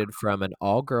graduated from an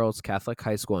all-girls Catholic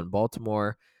high school in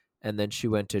Baltimore. And then she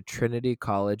went to Trinity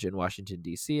College in Washington,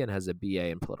 D.C., and has a BA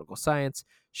in political science.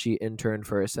 She interned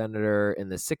for a senator in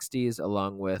the 60s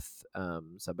along with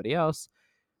somebody else.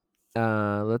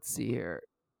 Let's see here.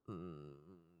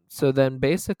 So then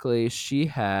basically she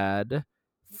had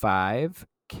 5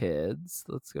 kids.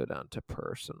 Let's go down to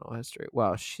personal history.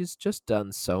 Wow, she's just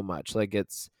done so much. Like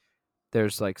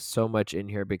there's like so much in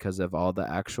here because of all the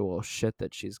actual shit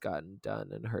that she's gotten done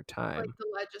in her time. Like the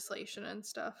legislation and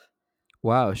stuff.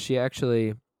 Wow, she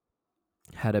actually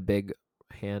had a big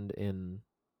hand in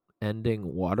ending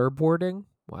waterboarding.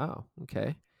 Wow,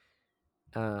 okay.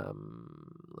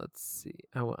 Let's see.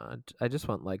 I just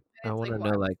want like I want to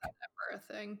know like never a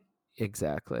thing.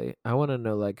 Exactly. I want to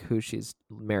know like who she's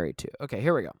married to. Okay,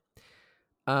 here we go.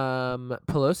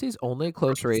 Pelosi's only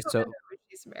close race. So who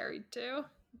she's married to.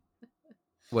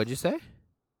 What'd you say?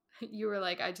 You were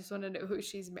like, I just want to know who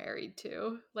she's married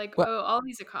to. Like, what? Oh, all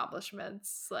these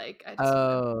accomplishments. Like, I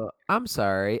just. I'm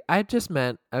sorry. I just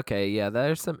meant okay. Yeah,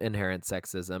 there's some inherent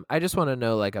sexism. I just want to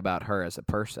know like about her as a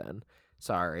person.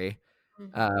 Sorry.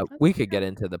 We could get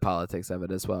into the politics of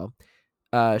it as well.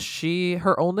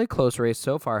 Her only close race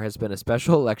so far has been a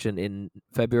special election in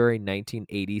February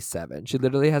 1987. She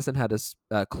literally hasn't had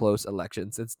a close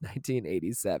election since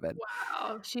 1987.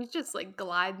 Wow, she's just like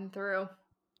gliding through.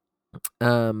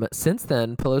 Since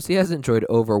then, Pelosi has enjoyed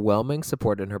overwhelming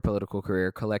support in her political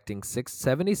career, collecting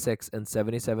 76 and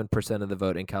 77% of the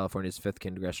vote in California's 5th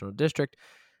congressional district.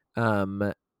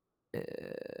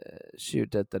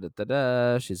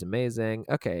 She's amazing.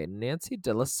 Okay, Nancy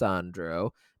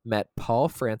D'Alessandro met Paul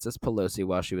Francis Pelosi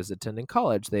while she was attending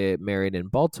college. They married in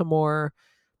Baltimore.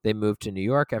 They moved to New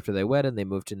York after they wed, and they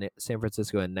moved to San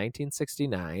Francisco in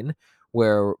 1969,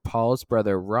 where Paul's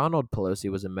brother Ronald Pelosi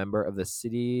was a member of the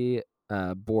city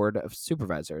board of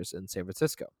supervisors in San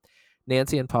Francisco.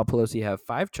 Nancy and Paul Pelosi have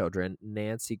 5 children: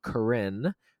 Nancy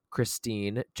Corinne,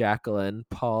 Christine, Jacqueline,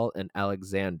 Paul, and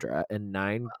Alexandra, and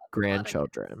 9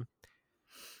 grandchildren.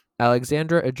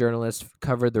 Alexandra, a journalist,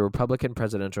 covered the Republican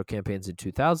presidential campaigns in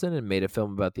 2000 and made a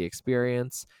film about the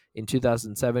experience. In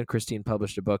 2007, Christine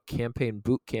published a book, Campaign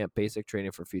Boot Camp: Basic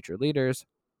Training for Future Leaders.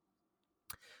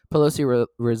 Pelosi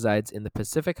resides in the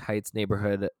Pacific Heights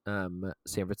neighborhood,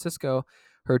 San Francisco.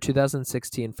 Her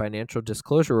 2016 financial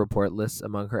disclosure report lists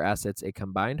among her assets a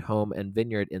combined home and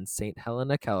vineyard in St.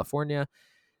 Helena, California,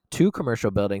 2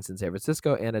 commercial buildings in San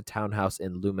Francisco, and a townhouse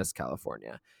in Loomis,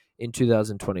 California. In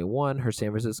 2021, her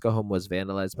San Francisco home was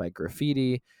vandalized by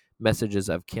graffiti. Messages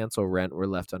of cancel rent were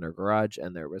left on her garage,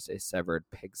 and there was a severed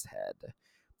pig's head.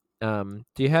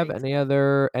 Do you have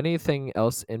anything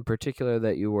else in particular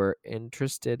that you were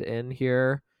interested in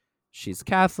here? She's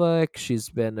Catholic. She's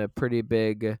been a pretty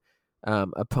big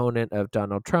opponent of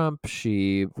Donald Trump.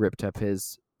 She ripped up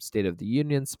his State of the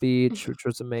Union speech, which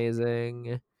was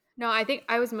amazing. No, I think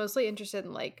I was mostly interested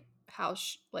in like how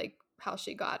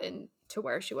she got into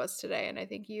where she was today, and I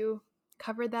think you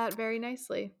covered that very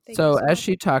nicely. Thank you so as much.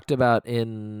 She talked about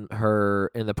in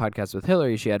the podcast with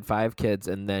Hillary, she had 5 kids,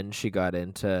 and then she got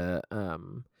into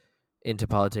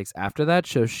politics after that.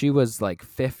 So she was like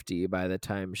 50 by the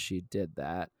time she did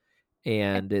that,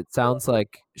 and it sounds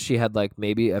like she had like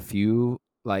maybe a few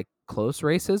like close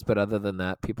races, but other than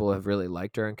that, people have really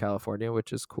liked her in California,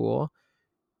 which is cool.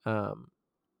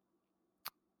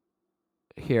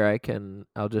 Here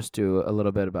I'll just do a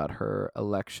little bit about her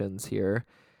elections here.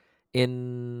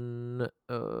 In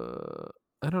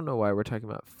I don't know why we're talking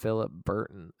about Philip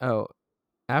Burton. Oh,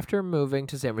 after moving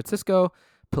to San Francisco,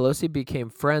 Pelosi became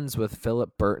friends with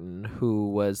Philip Burton,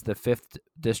 who was the 5th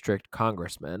district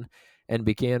congressman, and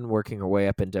began working her way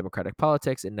up in Democratic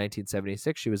politics. In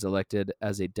 1976, she was elected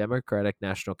as a Democratic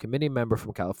National Committee member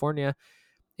from California,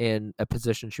 in a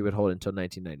position she would hold until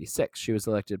 1996. She was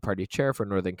elected party chair for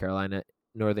Northern California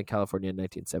in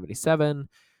 1977.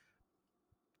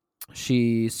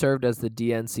 She served as the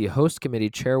DNC Host Committee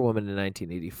chairwoman in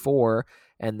 1984,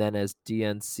 and then as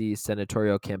DNC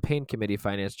Senatorial Campaign Committee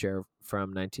Finance Chair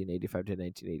from 1985 to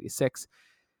 1986.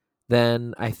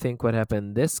 Then I think what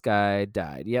happened, this guy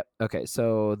died. Yep. Okay,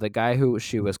 so the guy who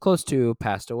she was close to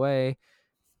passed away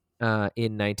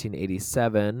in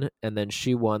 1987, and then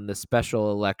she won the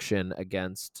special election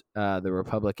against the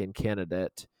Republican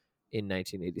candidate in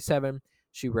 1987.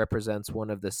 She represents one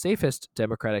of the safest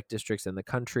Democratic districts in the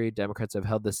country. Democrats have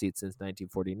held the seat since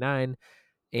 1949,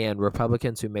 and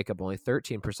Republicans, who make up only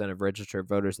 13% of registered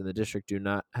voters in the district,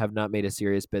 have not made a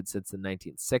serious bid since the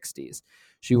 1960s.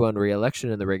 She won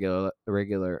re-election in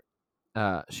the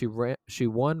she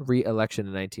won re-election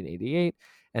in 1988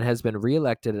 and has been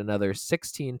re-elected another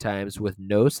 16 times with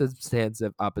no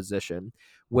substantive opposition,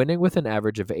 winning with an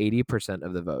average of 80%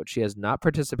 of the vote. She has not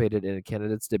participated in a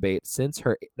candidate's debate since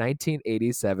her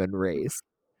 1987 race.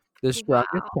 The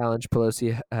strongest challenge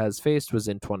Pelosi has faced was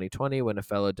in 2020 when a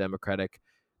fellow Democratic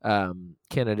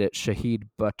candidate, Shahid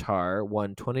Buttar,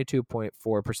 won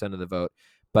 22.4% of the vote,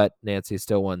 but Nancy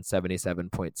still won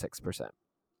 77.6%.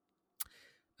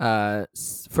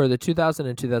 For the 2000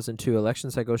 and 2002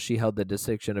 election cycles, she held the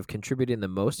distinction of contributing the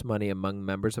most money among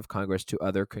members of Congress to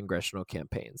other congressional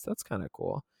campaigns. That's kind of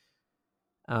cool.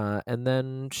 And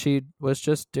then she was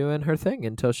just doing her thing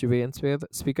until she became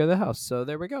Speaker of the House. So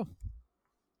there we go.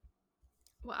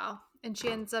 Wow. And she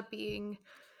ends up being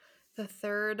the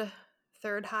third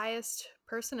highest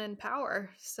person in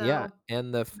power. So yeah,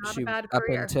 and she up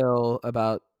until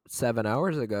about 7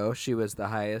 hours ago, she was the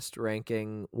highest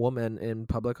ranking woman in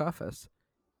public office.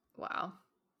 Wow.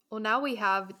 Well, now we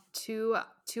have two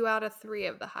out of 3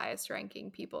 of the highest ranking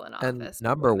people in office. And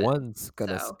number one's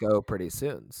gonna go pretty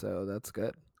soon, so that's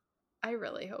good. I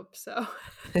really hope so.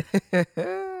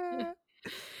 It's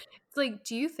like,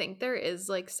 do you think there is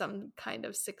like some kind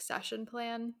of succession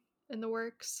plan in the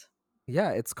works?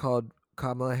 Yeah, it's called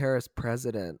Kamala Harris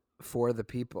President for the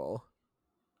People.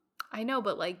 I know,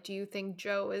 but like, do you think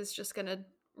Joe is just gonna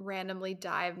randomly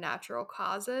die of natural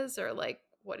causes, or like,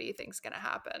 what do you think's gonna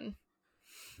happen?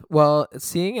 Well,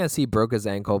 seeing as he broke his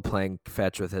ankle playing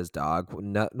fetch with his dog,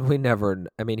 we never.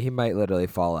 I mean, he might literally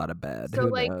fall out of bed. So,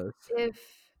 who like, knows?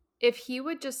 if he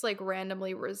would just like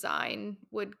randomly resign,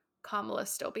 would Kamala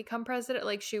still become president?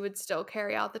 Like, she would still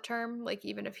carry out the term, like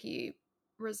even if he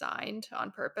resigned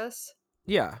on purpose?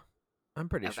 Yeah, I'm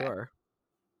pretty sure.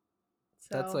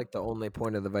 So, that's like the only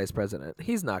point of the vice president.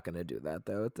 He's not going to do that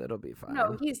though. It'll be fine.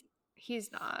 No,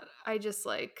 he's not. I just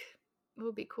like, it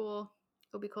would be cool.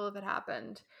 It would be cool if it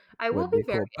happened. I will be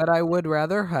very cool. But I would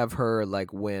rather have her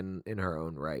like win in her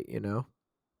own right, you know?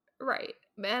 Right.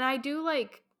 And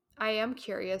I am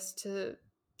curious to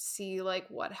see like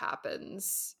what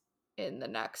happens in the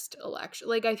next election.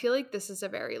 Like, I feel like this is a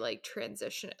very like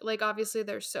transition. Like, obviously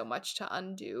there's so much to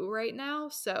undo right now,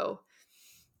 so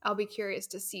I'll be curious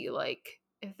to see like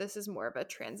if this is more of a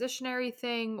transitionary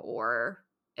thing, or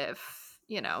if,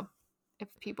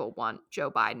 if people want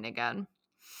Joe Biden again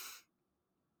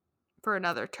for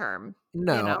another term.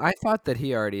 No, I thought that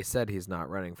he already said he's not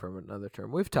running for another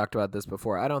term. We've talked about this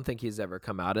before. I don't think he's ever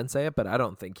come out and say it, but I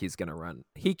don't think he's going to run.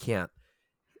 He can't.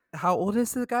 How old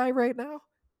is the guy right now?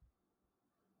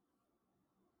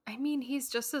 I mean, he's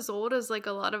just as old as like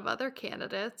a lot of other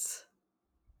candidates.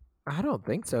 I don't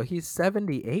think so. He's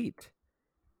 78.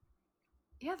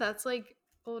 Yeah, that's like,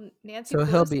 well, Nancy. So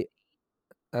he'll be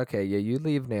okay. Yeah, you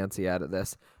leave Nancy out of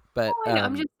this, but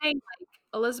I'm just saying, like,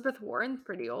 Elizabeth Warren's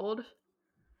pretty old.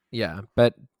 Yeah,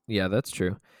 but yeah, that's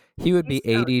true. He would be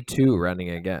 82 running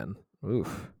again.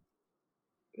 Oof.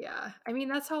 Yeah, I mean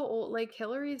that's how old. Like,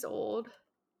 Hillary's old.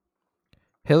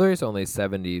 Hillary's only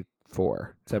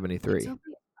 74, 73.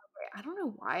 I don't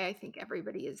know why I think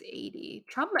everybody is 80.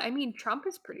 Trump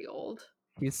is pretty old.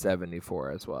 He's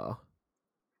 74 as well.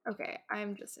 Okay,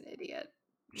 I'm just an idiot.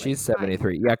 She's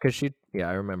 73. Yeah, because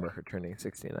I remember her turning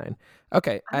 69.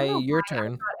 Okay, your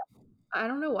turn. I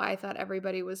don't know why I thought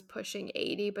everybody was pushing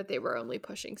 80, but they were only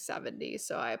pushing 70,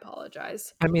 so I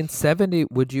apologize. I mean, 70,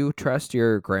 would you trust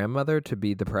your grandmother to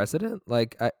be the president?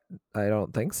 Like, I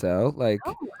don't think so. Like,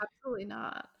 no, absolutely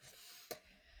not.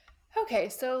 Okay,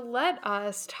 so let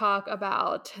us talk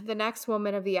about the next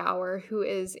woman of the hour, who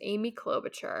is Amy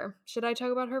Klobuchar. Should I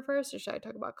talk about her first, or should I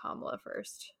talk about Kamala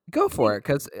first? Go for it,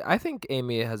 because I think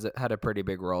Amy has had a pretty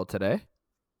big role today.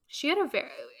 She had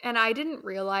and I didn't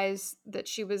realize that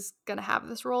she was going to have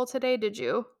this role today. Did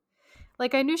you?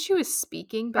 Like, I knew she was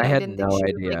speaking, but I had no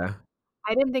idea.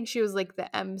 I didn't think she was like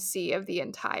the MC of the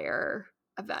entire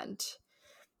event.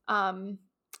 And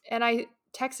I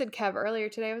texted Kev earlier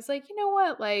today. I was like, you know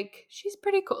what? Like, she's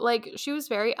pretty cool. Like, she was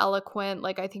very eloquent.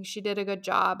 Like, I think she did a good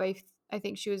job. I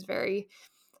think she was very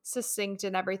succinct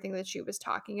in everything that she was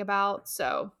talking about.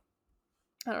 So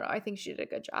I don't know. I think she did a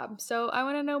good job. So I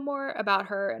want to know more about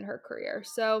her and her career.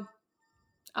 So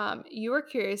you were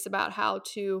curious about how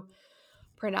to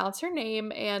pronounce her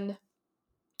name, and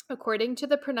according to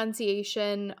the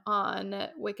pronunciation on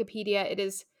Wikipedia, it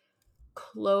is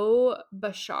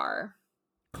Klobuchar.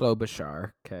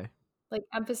 Klobuchar, okay. Like,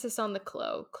 emphasis on the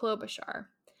Klobuchar.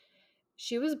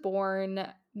 She was born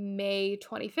May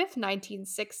 25th,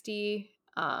 1960.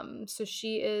 So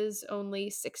she is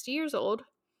only 60 years old.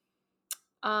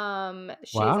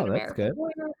 She's an American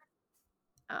lawyer.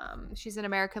 She's an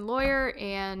American lawyer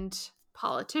and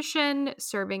politician,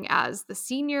 serving as the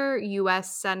senior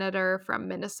U.S. Senator from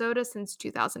Minnesota since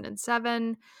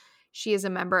 2007. She is a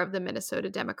member of the Minnesota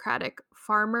Democratic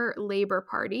Farmer Labor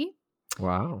Party.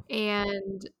 Wow.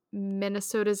 And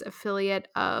Minnesota's affiliate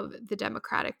of the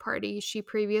Democratic Party. She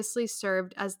previously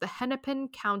served as the Hennepin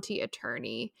County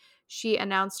Attorney. She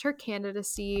announced her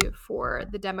candidacy for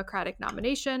the Democratic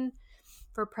nomination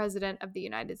for President of the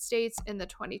United States in the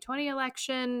 2020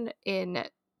 election in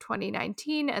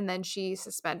 2019, and then she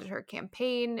suspended her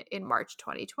campaign in March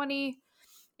 2020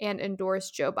 and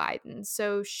endorsed Joe Biden.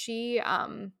 So she's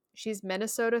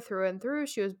Minnesota through and through.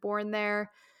 She was born there.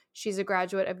 She's a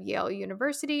graduate of Yale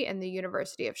University and the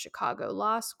University of Chicago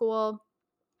Law School.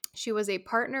 She was a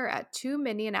partner at 2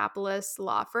 Minneapolis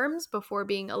law firms before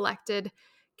being elected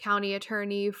county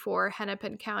attorney for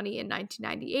Hennepin County in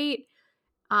 1998,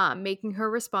 making her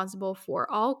responsible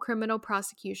for all criminal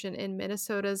prosecution in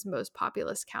Minnesota's most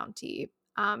populous county.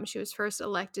 She was first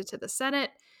elected to the Senate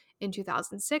in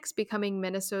 2006, becoming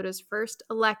Minnesota's first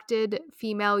elected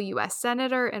female U.S.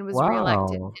 senator, and was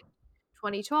reelected in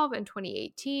 2012 and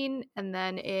 2018. And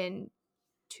then in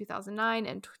 2009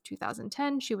 and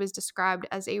 2010, she was described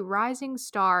as a rising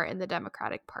star in the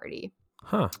Democratic Party.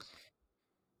 Huh.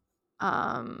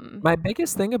 My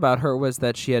biggest thing about her was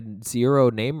that she had zero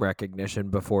name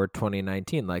recognition before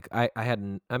 2019. Like I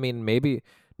hadn't, I mean, maybe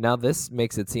now this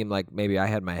makes it seem like maybe I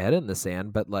had my head in the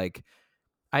sand, but like,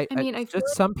 I mean, I feel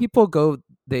just some people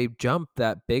they jump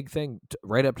that big thing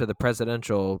right up to the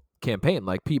presidential campaign,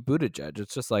 like Pete Buttigieg.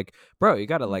 It's just like, bro, you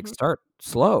got to like start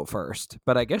slow first.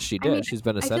 But I guess she did. I mean, She's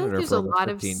been a I feel like senator there's for a almost lot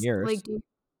 15 of years. like,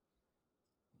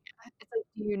 it's like,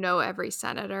 do you know every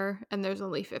senator? And there's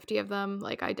only 50 of them.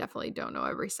 Like, I definitely don't know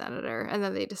every senator. And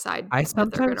then they decide I that they're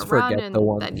going sometimes to run, forget the and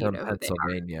ones then you from know who they are.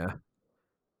 Pennsylvania.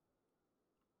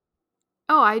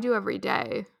 Oh, I do every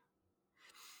day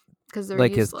because they're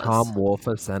Like, useless. is Tom Wolf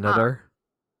a senator?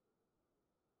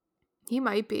 He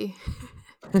might be.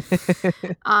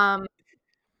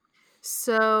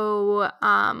 So,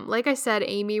 like I said,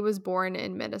 Amy was born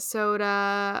in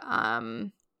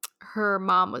Minnesota. Her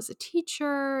mom was a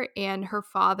teacher and her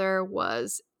father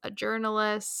was a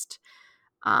journalist.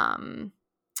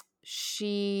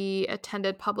 She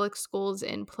attended public schools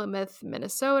in Plymouth,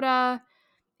 Minnesota,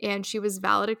 and she was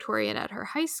valedictorian at her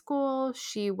high school.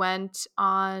 She went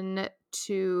on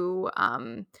to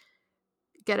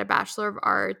get a Bachelor of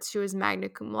Arts. She was magna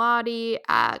cum laude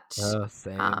at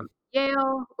Same.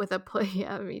 Yale with a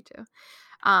yeah, me too.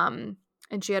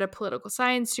 And she had a political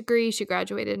science degree. She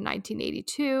graduated in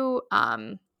 1982.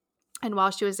 And while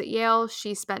she was at Yale,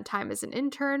 she spent time as an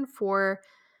intern for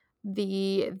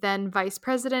the then vice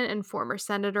president and former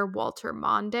senator Walter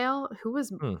Mondale. Who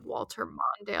was Walter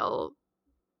Mondale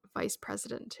vice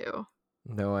president to?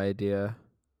 No idea.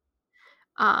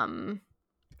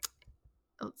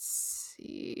 Let's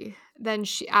see. Then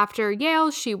after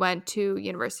Yale, she went to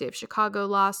University of Chicago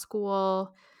Law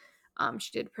School.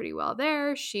 She did pretty well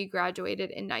there. She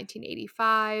graduated in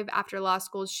 1985. After law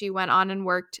school, she went on and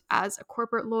worked as a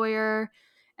corporate lawyer.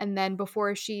 And then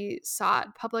before she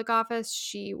sought public office,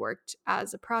 she worked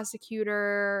as a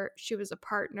prosecutor. She was a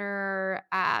partner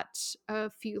at a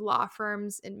few law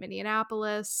firms in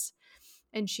Minneapolis.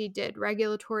 And she did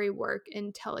regulatory work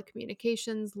in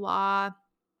telecommunications law.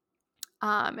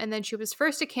 And then she was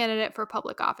first a candidate for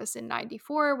public office in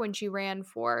 94 when she ran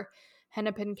for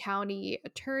Hennepin County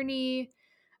Attorney.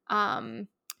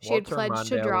 She had pledged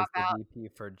to drop out. Was the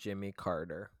VP for Jimmy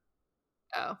Carter.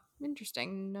 Oh,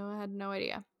 interesting. No, I had no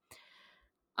idea.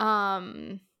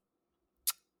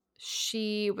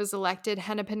 She was elected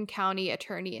Hennepin County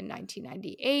Attorney in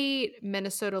 1998.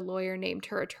 Minnesota Lawyer named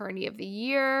her Attorney of the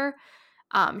Year.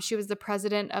 She was the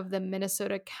president of the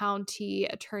Minnesota County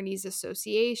Attorneys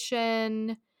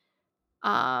Association.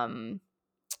 And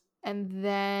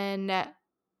then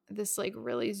this like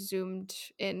really zoomed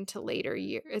into later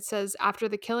year. It says after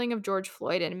the killing of George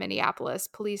Floyd in Minneapolis,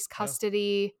 police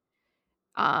custody,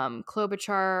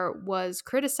 Klobuchar was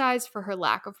criticized for her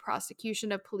lack of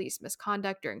prosecution of police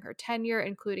misconduct during her tenure,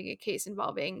 including a case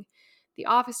involving the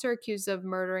officer accused of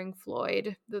murdering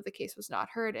Floyd, though the case was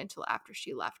not heard until after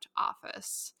she left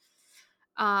office.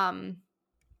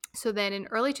 So then in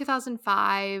early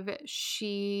 2005,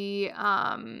 she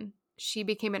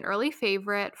became an early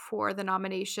favorite for the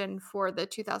nomination for the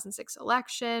 2006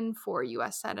 election for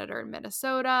U.S. Senator in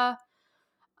Minnesota.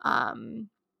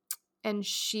 And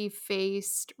she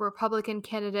faced Republican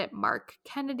candidate Mark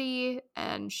Kennedy,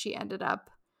 and she ended up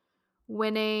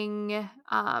winning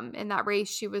in that race.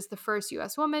 She was the first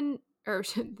U.S. woman, or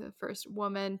the first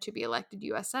woman to be elected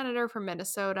U.S. Senator from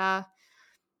Minnesota.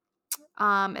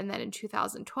 And then in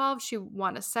 2012, she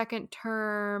won a second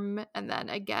term, and then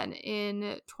again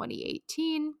in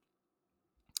 2018.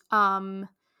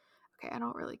 Okay, okay, I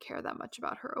don't really care that much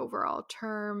about her overall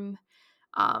term.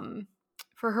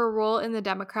 For her role in the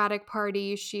Democratic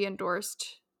Party, she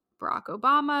endorsed Barack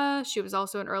Obama. She was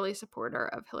also an early supporter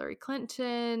of Hillary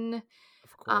Clinton.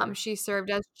 Of course. She served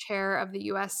as chair of the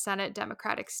U.S. Senate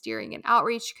Democratic Steering and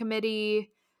Outreach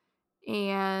Committee,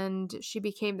 and she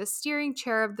became the steering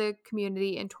chair of the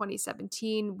community in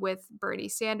 2017 with Bernie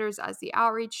Sanders as the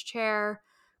outreach chair.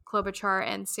 Klobuchar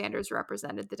and Sanders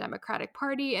represented the Democratic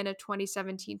Party in a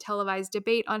 2017 televised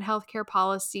debate on healthcare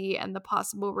policy and the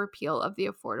possible repeal of the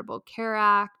Affordable Care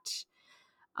Act.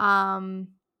 And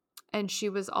she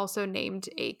was also named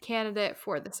a candidate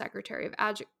for the Secretary of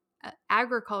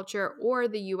Agriculture or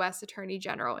the U.S. Attorney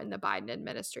General in the Biden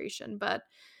administration. But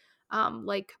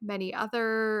like many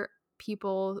other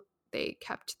people, they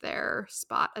kept their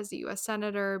spot as a U.S.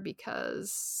 Senator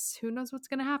because who knows what's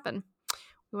going to happen.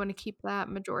 We want to keep that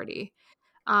majority.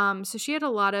 So she had a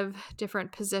lot of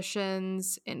different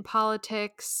positions in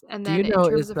politics. And Do you then in know,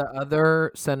 terms is of, the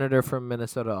other senator from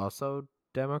Minnesota also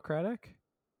Democratic?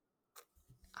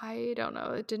 I don't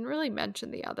know, it didn't really mention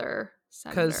the other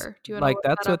Because senator. Do you want to like look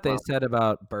that's that what up? they said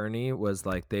about Bernie was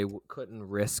like they couldn't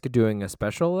risk doing a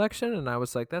special election, and I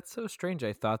was like, that's so strange.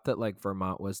 I thought that like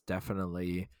Vermont was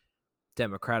definitely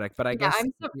Democratic, but I Yeah, guess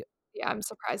I'm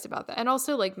surprised about that. And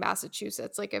also like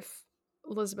Massachusetts, like if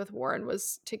Elizabeth Warren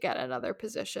was to get another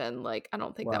position, like I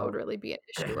don't think that would well, really be an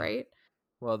issue, right?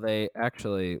 well, they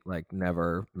actually like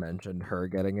never mentioned her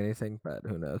getting anything, but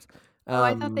who knows? Oh,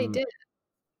 I thought they Um, did.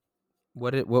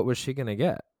 what was she gonna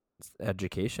get?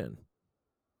 Education.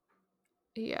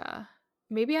 Yeah.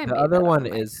 Maybe I The made other that up one in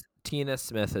my head. is Tina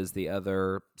Smith is the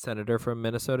other senator from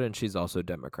Minnesota, and she's also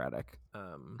Democratic.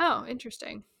 Oh,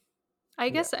 interesting. I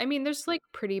Yeah. guess I mean there's like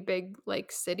pretty big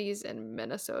like cities in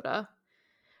Minnesota.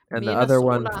 And the other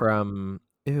one Minnesota. from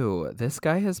this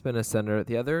guy has been a senator.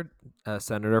 The other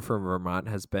senator from Vermont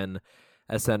has been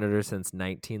a senator since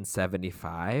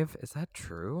 1975. Is that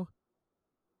true?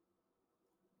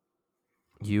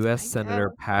 U.S. I guess. Senator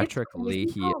It's Patrick crazy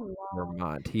Leahy of how long.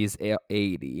 Vermont. He's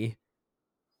 80.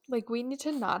 Like we need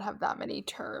to not have that many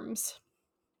terms.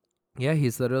 Yeah,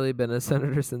 he's literally been a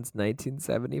senator since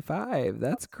 1975.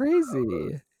 That's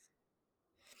crazy.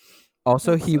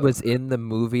 Also, That's he so was in the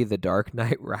movie The Dark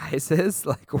Knight Rises.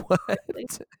 Like, crazy.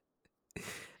 what?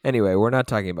 Anyway, we're not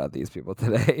talking about these people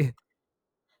today.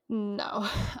 No.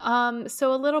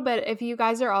 So a little bit, if you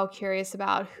guys are all curious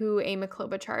about who Amy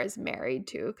Klobuchar is married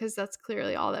to, because that's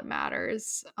clearly all that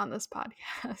matters on this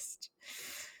podcast.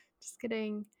 Just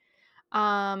kidding.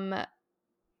 Um,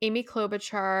 Amy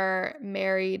Klobuchar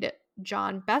married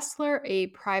John Bessler, a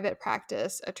private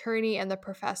practice attorney and the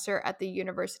professor at the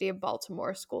University of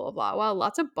Baltimore School of Law. Wow,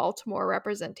 lots of Baltimore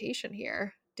representation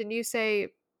here. Didn't you say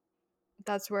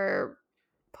that's where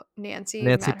Nancy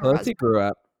Nancy met her Pelosi husband? grew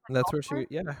up. That's where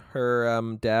Baltimore?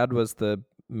 her dad was the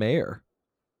mayor.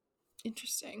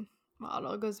 Interesting. Well, it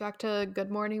all goes back to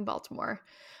Good Morning Baltimore.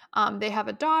 They have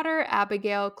a daughter,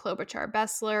 Abigail Klobuchar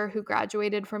Bessler, who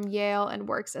graduated from Yale and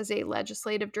works as a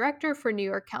legislative director for New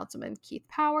York Councilman Keith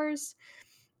Powers.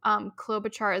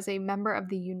 Klobuchar is a member of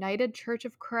the United Church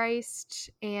of Christ,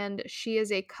 and she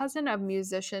is a cousin of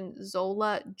musician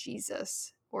Zola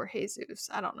Jesus or Jesus.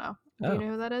 I don't know. Do you Oh, know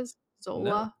who that is?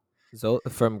 no. Zola?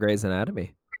 From Grey's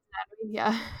Anatomy.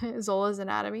 Yeah, Zola's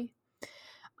Anatomy.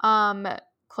 Um,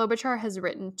 Klobuchar has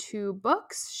written 2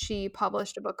 books. She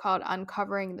published a book called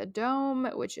Uncovering the Dome,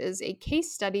 which is a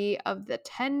case study of the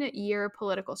 10-year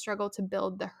political struggle to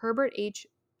build the Herbert H.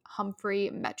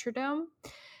 Humphrey Metrodome.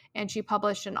 And she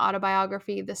published an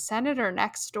autobiography, The Senator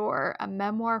Next Door, a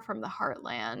memoir from the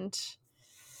heartland.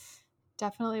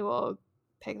 Definitely will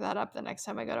pick that up the next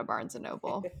time I go to Barnes &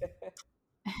 Noble.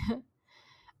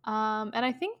 And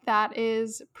I think that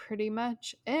is pretty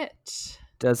much it.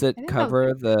 Does I it think that was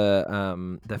cover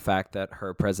the fact that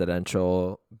her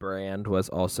presidential brand was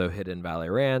also Hidden Valley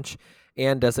Ranch,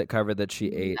 and does it cover that she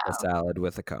ate a no, salad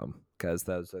with a comb? Because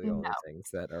those are the no. only things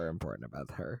that are important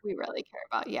about her. We really care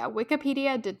about. Yeah,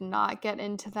 Wikipedia did not get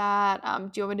into that.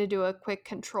 Do you want me to do a quick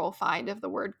control find of the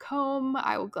word comb?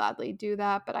 I will gladly do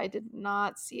that, but I did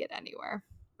not see it anywhere.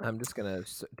 I'm just gonna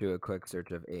do a quick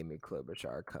search of Amy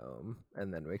Klobuchar comb,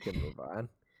 and then we can move on.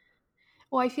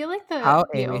 Well, I feel like How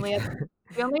the Amy only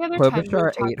other time we've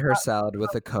Klobuchar talked ate her salad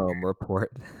with a comb.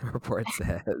 Report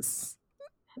says.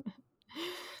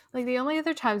 like the only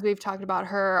other times we've talked about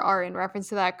her are in reference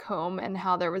to that comb and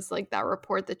how there was like that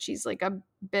report that she's like a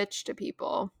bitch to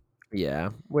people. Yeah,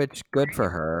 which good for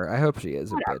her. I hope she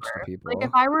is a Whatever. bitch to Like, if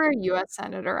people. I were a US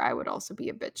senator, I would also be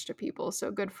a bitch to people,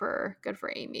 so good for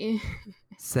Amy.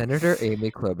 Senator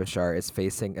Amy Klobuchar is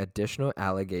facing additional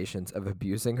allegations of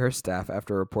abusing her staff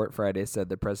after a report Friday said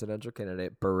the presidential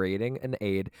candidate berating an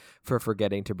aide for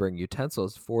forgetting to bring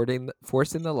utensils,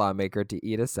 forcing the lawmaker to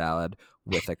eat a salad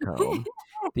with a comb.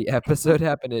 The episode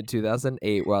happened in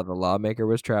 2008 while the lawmaker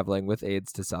was traveling with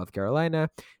aides to South Carolina,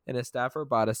 and a staffer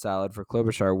bought a salad for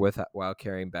Klobuchar while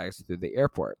carrying bags through the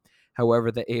airport.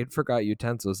 However, the aide forgot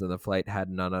utensils and the flight had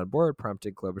none on board,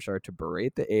 prompting Klobuchar to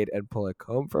berate the aide and pull a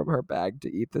comb from her bag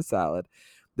to eat the salad.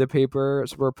 The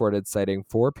papers reported citing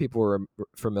 4 people were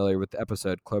familiar with the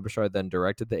episode. Klobuchar then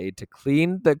directed the aide to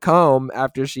clean the comb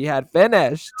after she had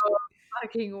finished. No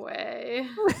fucking way.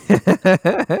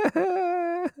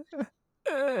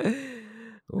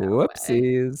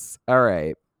 Whoopsies. All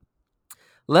right.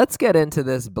 Let's get into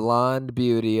this blonde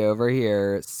beauty over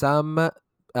here. Some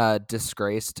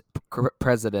disgraced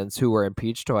presidents who were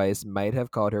impeached twice might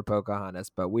have called her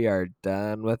Pocahontas, but we are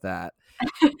done with that.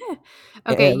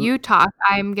 Okay, you talk.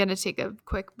 I'm going to take a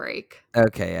quick break.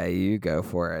 Okay, yeah, you go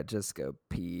for it. Just go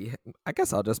pee. I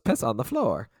guess I'll just piss on the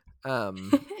floor.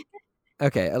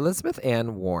 Okay, Elizabeth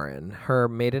Ann Warren, her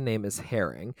maiden name is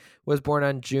Herring, was born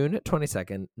on June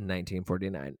 22nd,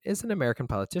 1949, is an American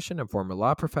politician and former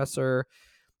law professor,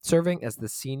 serving as the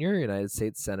senior United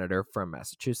States Senator from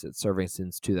Massachusetts, serving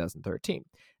since 2013.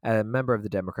 A member of the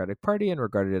Democratic Party and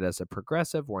regarded as a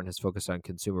progressive, Warren has focused on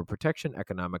consumer protection,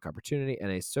 economic opportunity, and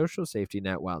a social safety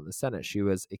net while in the Senate. She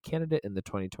was a candidate in the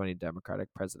 2020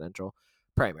 Democratic presidential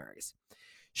primaries.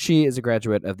 She is a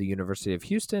graduate of the University of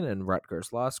Houston and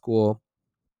Rutgers Law School,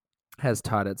 has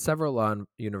taught at several law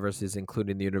universities,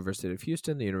 including the University of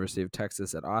Houston, the University of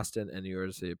Texas at Austin, and the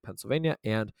University of Pennsylvania,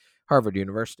 and Harvard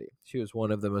University. She was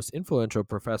one of the most influential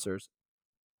professors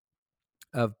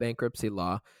of bankruptcy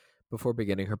law before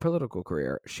beginning her political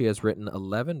career. She has written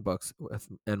 11 books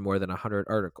and more than 100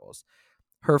 articles.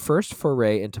 Her first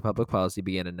foray into public policy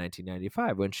began in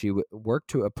 1995 when she worked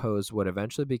to oppose what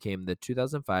eventually became the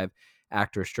 2005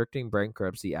 Act restricting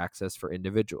bankruptcy access for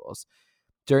individuals.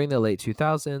 During the late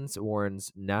 2000s,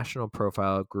 Warren's national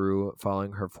profile grew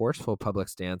following her forceful public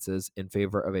stances in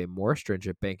favor of a more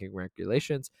stringent banking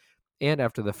regulations and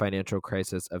after the financial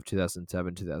crisis of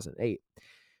 2007-2008.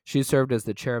 She served as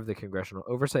the chair of the Congressional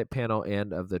Oversight Panel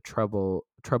and of the Troubled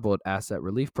Asset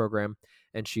Relief Program,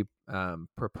 and she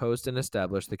proposed and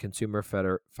established the Consumer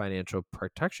Financial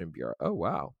Protection Bureau. Oh,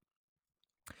 wow.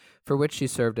 For which she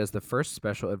served as the first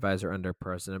special advisor under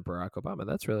President Barack Obama.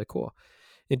 That's really cool.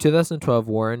 In 2012,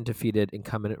 Warren defeated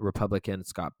incumbent Republican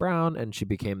Scott Brown, and she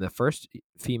became the first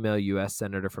female U.S.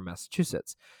 Senator from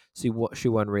Massachusetts. She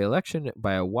won re-election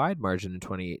by a wide margin in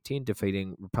 2018,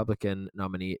 defeating Republican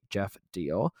nominee Jeff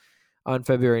Deal. On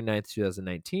February 9th,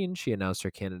 2019, she announced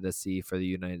her candidacy for the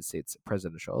United States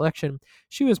presidential election.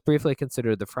 She was briefly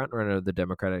considered the frontrunner of the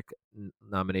Democratic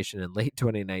nomination in late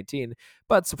 2019,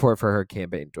 but support for her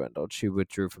campaign dwindled. She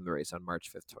withdrew from the race on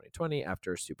March 5th, 2020,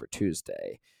 after Super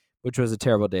Tuesday, which was a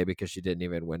terrible day because she didn't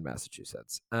even win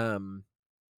Massachusetts.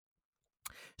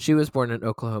 She was born in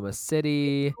Oklahoma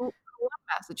City. Who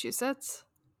Massachusetts?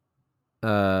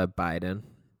 Biden.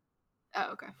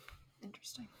 Oh, okay.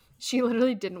 Interesting. She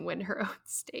literally didn't win her own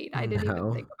state. I didn't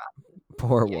even think about it.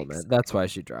 Poor woman. That's why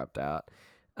she dropped out.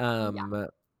 Yeah.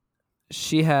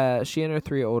 She and her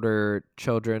 3 older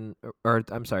children,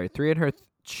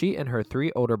 she and her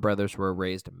 3 older brothers were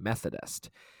raised Methodist.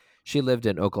 She lived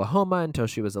in Oklahoma until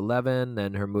she was 11.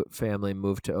 Then her family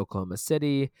moved to Oklahoma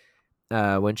City.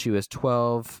 When she was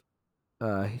 12,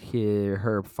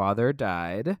 her father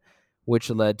died, which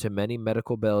led to many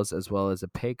medical bills as well as a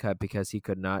pay cut because he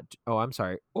could not. Oh, I'm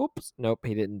sorry. Oops. Nope,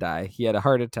 he didn't die. He had a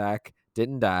heart attack,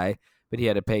 didn't die, but he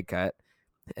had a pay cut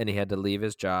and he had to leave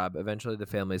his job. Eventually, the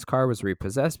family's car was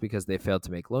repossessed because they failed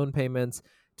to make loan payments.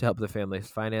 To help the family's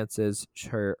finances,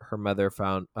 her mother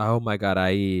found. Oh my God,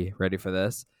 IE. Ready for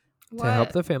this? What? To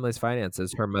help the family's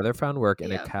finances, her mother found work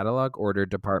in a catalog order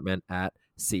department at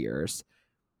Sears.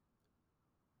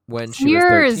 When she was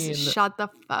 13, shut the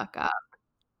fuck up.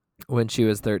 When she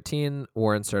was 13,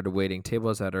 Warren started waiting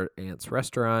tables at her aunt's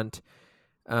restaurant.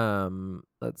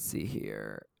 Let's see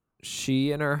here.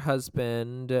 She and her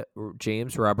husband,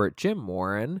 James Robert Jim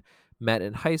Warren, met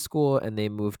in high school and they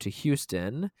moved to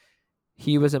Houston.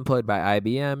 He was employed by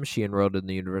IBM. She enrolled in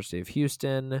the University of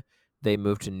Houston. They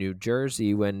moved to New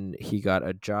Jersey when he got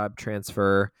a job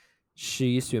transfer.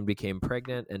 She soon became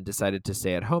pregnant and decided to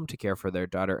stay at home to care for their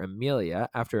daughter, Amelia.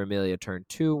 After Amelia turned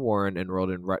 2, Warren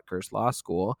enrolled in Rutgers Law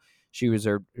School. She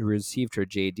received her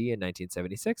JD in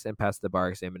 1976 and passed the bar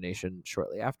examination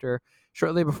shortly after.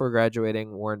 Shortly before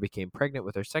graduating, Warren became pregnant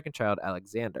with her second child,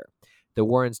 Alexander. The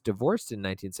Warrens divorced in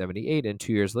 1978, and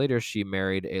 2 years later, she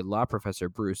married a law professor,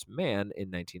 Bruce Mann,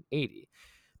 in 1980,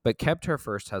 but kept her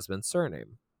first husband's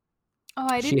surname. Oh,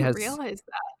 I didn't realize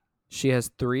that. She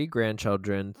has 3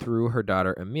 grandchildren through her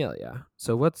daughter, Amelia.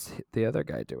 So what's the other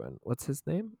guy doing? What's his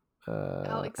name?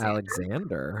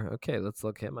 Alexander. Okay, let's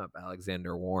look him up.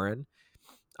 Alexander Warren.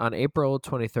 On April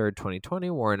 23rd, 2020,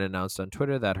 Warren announced on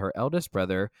Twitter that her eldest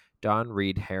brother, Don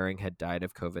Reed Herring, had died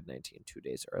of COVID-19 2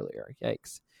 days earlier.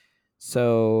 Yikes.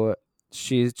 So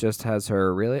she just has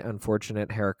her really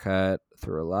unfortunate haircut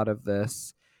through a lot of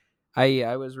this.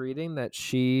 I was reading that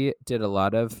she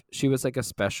was like a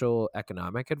special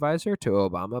economic advisor to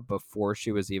Obama before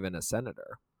she was even a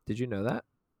senator. Did you know that?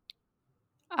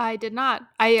 I did not.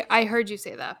 I heard you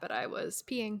say that, but I was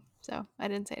peeing, so I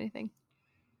didn't say anything.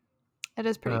 It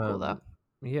is pretty cool though.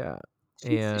 Yeah.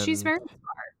 She's very smart.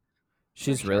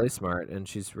 She's really smart, and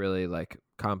she's really like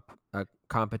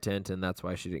competent, and that's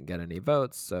why she didn't get any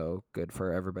votes. So good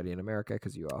for everybody in America,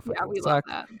 because you all fucking suck. Love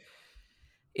that.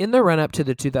 In the run-up to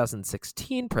the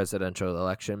 2016 presidential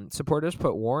election, supporters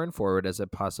put Warren forward as a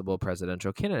possible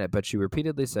presidential candidate, but she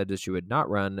repeatedly said that she would not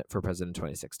run for president in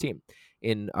 2016.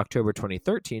 In October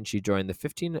 2013, she joined the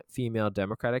 15 female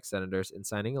Democratic senators in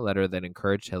signing a letter that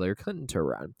encouraged Hillary Clinton to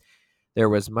run. There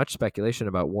was much speculation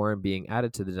about Warren being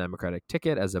added to the Democratic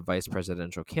ticket as a vice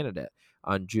presidential candidate.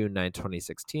 On June 9,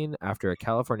 2016, after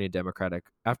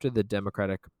the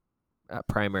Democratic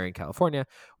primary in California,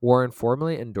 Warren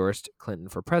formally endorsed Clinton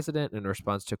for president. In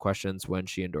response to questions when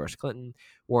she endorsed Clinton,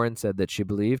 Warren said that she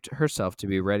believed herself to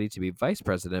be ready to be vice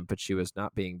president, but she was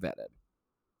not being vetted.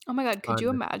 Oh my God, could you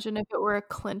imagine if it were a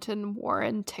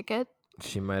Clinton-Warren ticket?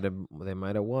 They might have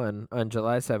won. On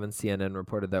July 7th, CNN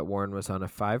reported that Warren was on a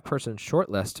 5-person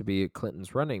shortlist to be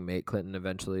Clinton's running mate. Clinton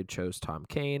eventually chose Tom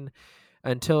Kean.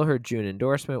 Until her June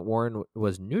endorsement, Warren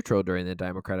was neutral during the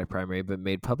Democratic primary, but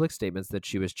made public statements that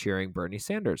she was cheering Bernie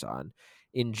Sanders on.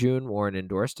 In June, Warren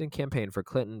endorsed and campaigned for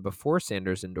Clinton before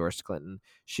Sanders endorsed Clinton.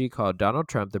 She called Donald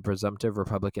Trump, the presumptive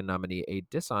Republican nominee, a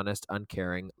dishonest,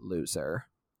 uncaring loser.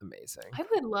 Amazing. I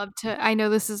would love to. I know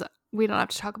we don't have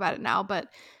to talk about it now, but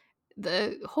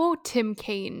the whole Tim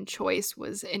Kaine choice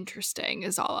was interesting,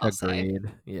 is all I'll say.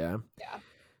 Agreed. Yeah.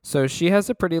 So she has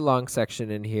a pretty long section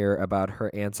in here about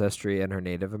her ancestry and her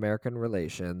Native American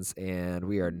relations, and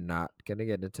we are not going to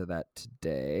get into that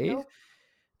today. Nope.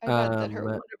 I read that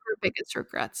one of her biggest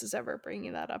regrets is ever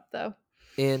bringing that up, though.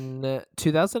 In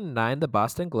 2009, the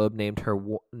Boston Globe named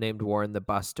Warren the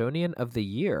Bostonian of the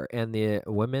Year, and the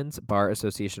Women's Bar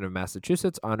Association of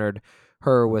Massachusetts honored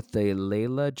her with the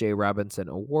Layla J. Robinson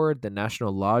Award. The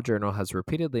National Law Journal has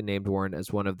repeatedly named Warren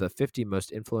as one of the 50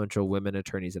 most influential women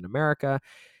attorneys in America,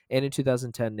 and in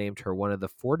 2010 named her one of the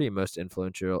 40 most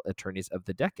influential attorneys of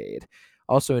the decade.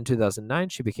 Also in 2009,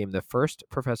 she became the first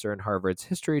professor in Harvard's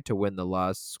history to win the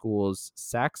law school's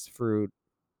Sachs Fruit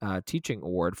Teaching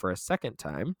Award for a second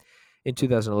time. In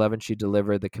 2011, she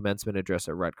delivered the commencement address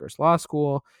at Rutgers Law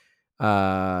School.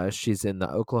 She's in the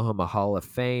Oklahoma Hall of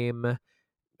Fame.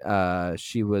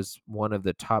 She was one of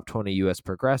the top 20 U.S.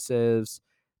 progressives,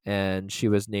 and she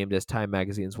was named as Time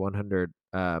Magazine's 100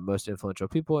 most influential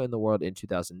people in the world in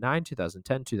 2009,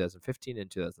 2010, 2015,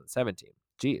 and 2017.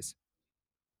 Jeez.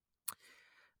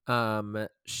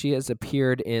 She has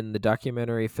appeared in the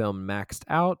documentary film Maxed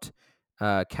Out,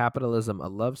 Capitalism, A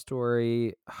Love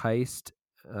Story, Heist,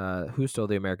 Who Stole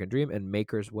the American Dream, and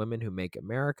Makers, Women Who Make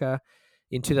America.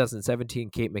 In 2017,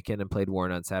 Kate McKinnon played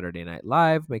Warren on Saturday Night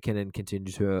Live. McKinnon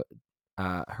continued to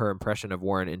her impression of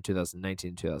Warren in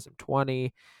 2019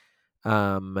 2020.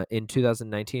 In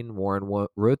 2019, Warren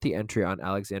wrote the entry on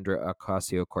Alexandra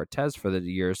Ocasio-Cortez for the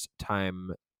year's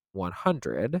Time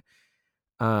 100.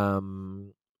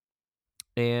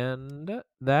 And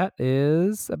that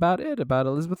is about it about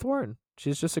Elizabeth Warren.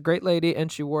 She's just a great lady,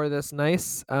 and she wore this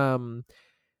nice Planned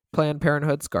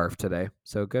Parenthood scarf today.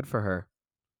 So good for her.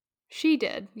 She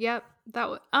did. Yep.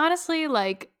 Honestly,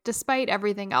 like, despite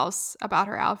everything else about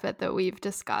her outfit that we've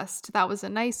discussed, that was a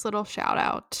nice little shout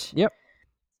out. Yep.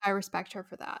 I respect her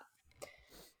for that.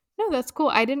 No, that's cool.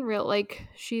 I didn't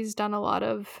she's done a lot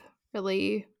of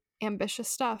really ambitious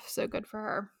stuff. So good for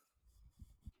her.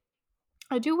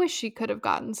 I do wish she could have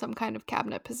gotten some kind of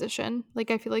cabinet position.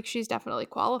 Like, I feel like she's definitely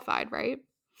qualified, right?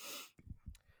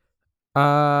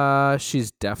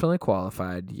 She's definitely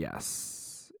qualified, yes.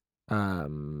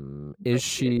 Is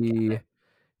she?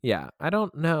 Yeah, I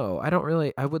don't know.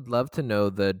 I would love to know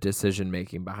the decision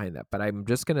making behind that, but I'm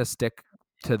just gonna stick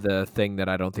to the thing that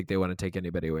I don't think they want to take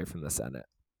anybody away from the Senate.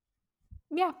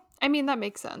 Yeah. I mean, that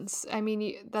makes sense. I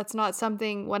mean, that's not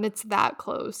something when it's that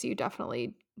close, you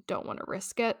definitely don't want to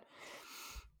risk it.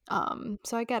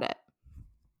 So I get it.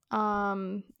 Are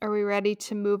we ready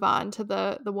to move on to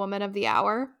the woman of the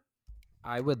hour?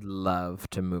 I would love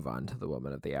to move on to the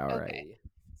woman of the hour, Okay. IE.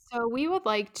 So we would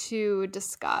like to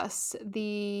discuss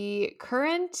the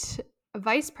current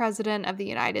Vice President of the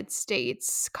United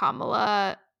States,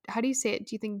 Kamala. How do you say it?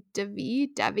 Do you think Devi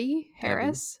Debbie.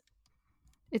 Harris?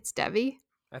 It's Devi.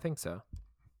 I think so.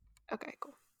 Okay,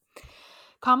 cool.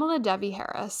 Kamala Devi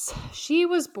Harris. She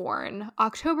was born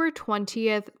October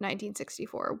 20th,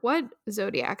 1964. What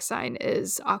zodiac sign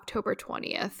is October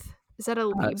 20th? Is that a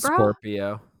Libra?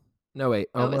 Scorpio. No, wait,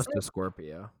 Oh, is almost a it?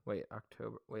 Scorpio. Wait,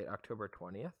 October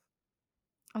 20th?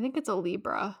 I think it's a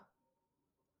Libra.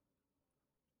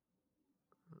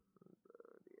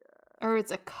 Or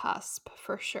it's a cusp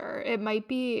for sure. It might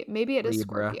be, maybe it is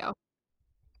Libra. Scorpio.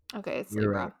 Okay, it's You're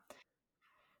right. Libra.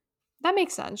 That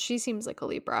makes sense. She seems like a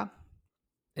Libra.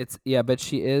 But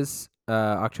she is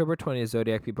October 20th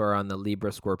zodiac people are on the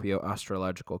Libra Scorpio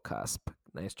astrological cusp.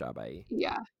 Nice job, IE.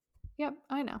 Yeah. Yep,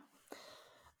 I know.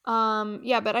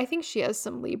 Yeah, but I think she has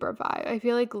some Libra vibe. I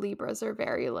feel like Libras are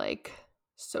very like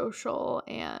social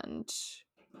and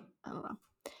I don't know.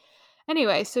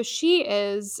 Anyway, so she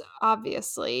is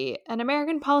obviously an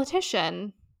American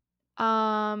politician.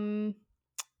 Um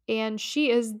and she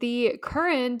is the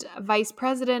current vice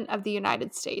president of the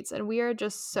United States, and we are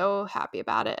just so happy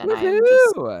about it, and I am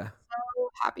just Woohoo! so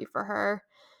happy for her.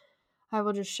 I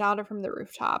will just shout it from the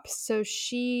rooftops. So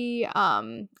she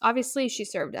obviously she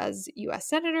served as US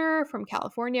Senator from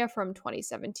California from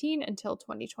 2017 until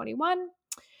 2021.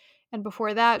 And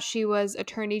before that, she was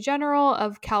Attorney General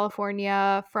of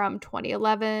California from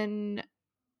 2011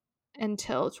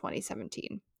 until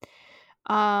 2017.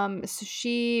 So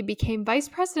she became vice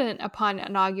president upon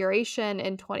inauguration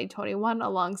in 2021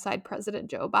 alongside President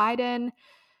Joe Biden,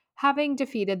 having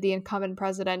defeated the incumbent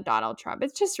president Donald Trump.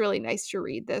 It's just really nice to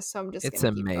read this, so I'm just It's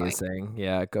going to keep going. amazing.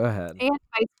 Yeah, go ahead. And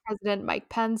Vice President Mike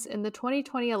Pence in the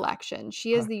 2020 election.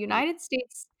 She is Fuck the you. United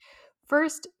States'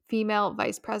 first female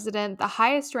vice president, the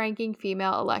highest ranking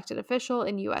female elected official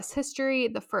in U.S. history,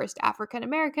 the first African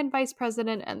American vice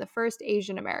president, and the first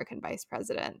Asian American vice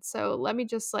president. So let me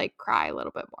just like cry a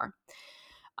little bit more.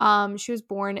 She was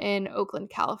born in Oakland,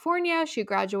 California. She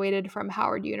graduated from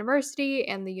Howard University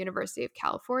and the University of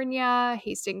California,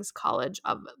 Hastings College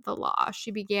of the Law.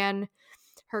 She began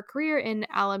her career in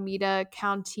Alameda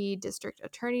County District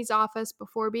Attorney's Office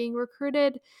before being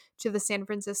recruited to the San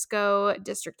Francisco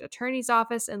District Attorney's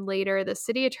Office and later the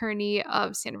City Attorney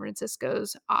of San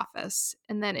Francisco's office.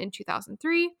 And then in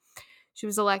 2003, she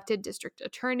was elected District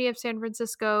Attorney of San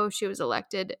Francisco. She was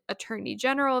elected Attorney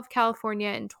General of California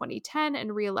in 2010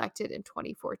 and reelected in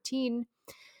 2014.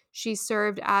 She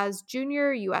served as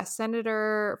junior U.S.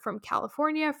 Senator from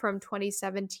California from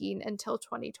 2017 until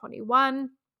 2021.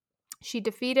 She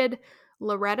defeated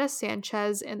Loretta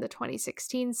Sanchez in the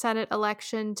 2016 Senate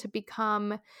election to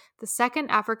become the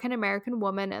second African American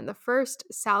woman and the first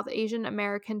South Asian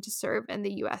American to serve in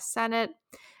the U.S. Senate.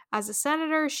 As a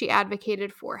senator, she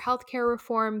advocated for healthcare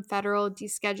reform, federal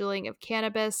descheduling of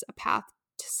cannabis, a path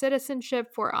to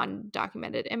citizenship for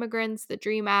undocumented immigrants, the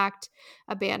DREAM Act,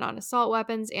 a ban on assault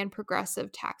weapons, and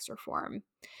progressive tax reform.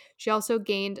 She also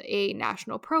gained a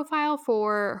national profile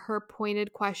for her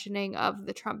pointed questioning of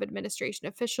the Trump administration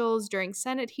officials during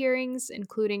Senate hearings,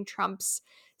 including Trump's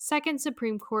second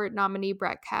Supreme Court nominee,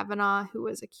 Brett Kavanaugh, who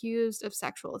was accused of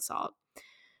sexual assault.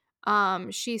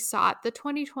 She sought the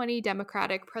 2020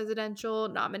 Democratic presidential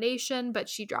nomination, but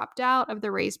she dropped out of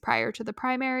the race prior to the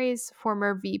primaries.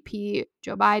 Former VP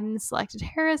Joe Biden selected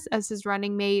Harris as his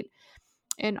running mate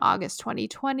in August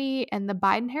 2020, and the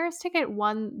Biden-Harris ticket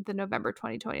won the November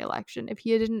 2020 election, if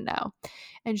you didn't know.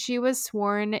 And she was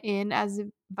sworn in as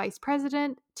vice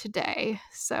president today,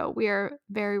 so we are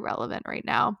very relevant right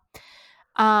now.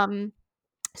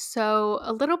 So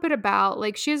a little bit about,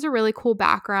 like, she has a really cool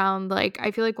background. Like,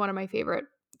 I feel like one of my favorite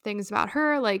things about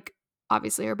her, like,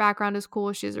 obviously her background is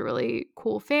cool. She has a really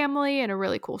cool family and a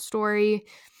really cool story.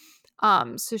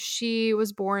 So she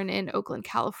was born in Oakland,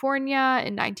 California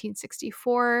in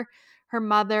 1964. Her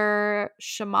mother,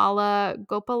 Shamala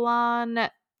Gopalan,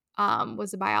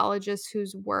 was a biologist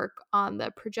whose work on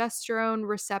the progesterone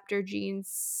receptor gene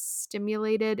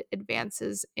stimulated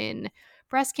advances in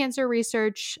breast cancer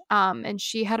research. And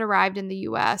she had arrived in the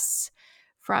US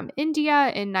from India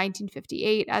in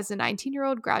 1958 as a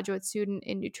 19-year-old graduate student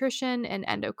in nutrition and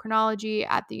endocrinology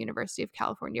at the University of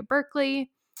California,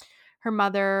 Berkeley. Her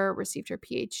mother received her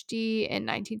PhD in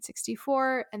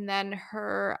 1964, and then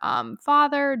her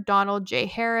father, Donald J.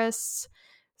 Harris,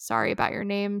 sorry about your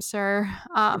name, sir,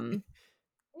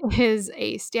 is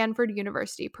a Stanford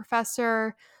University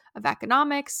professor of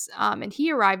economics, and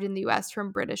he arrived in the US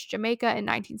from British Jamaica in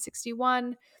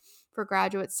 1961 for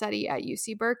graduate study at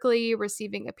UC Berkeley,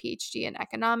 receiving a PhD in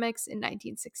economics in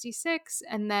 1966.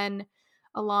 And then,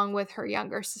 along with her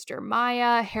younger sister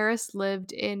Maya, Harris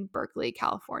lived in Berkeley,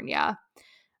 California.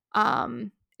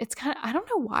 It's kind of, I don't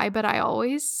know why, but I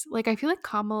always I feel like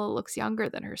Kamala looks younger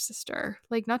than her sister.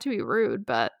 Like, not to be rude,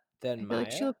 but Then I feel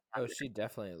like she Maya? looks Oh, younger. she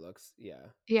definitely looks, yeah.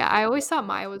 Yeah, I always thought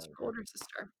Definitely Maya looks was her younger. older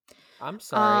sister. I'm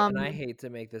sorry, and I hate to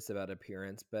make this about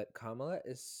appearance, but Kamala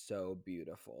is so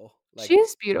beautiful. Like, She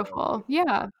is so beautiful.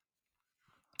 beautiful.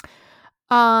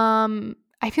 Yeah.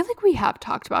 I feel like we have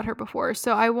talked about her before,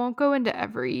 so I won't go into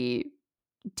every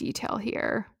detail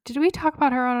here. Did we talk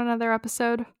about her on another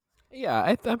episode?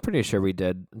 Yeah, I'm pretty sure we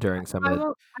did during some of I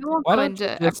the. won't Why go don't you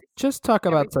into just talk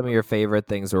every about some of your favorite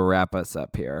things or wrap us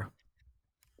up here?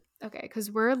 Okay,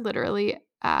 because we're literally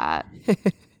at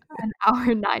an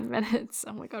hour and 9 minutes.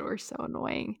 Oh my god, we're so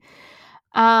annoying.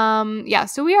 Yeah,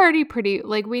 so we already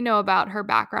we know about her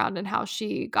background and how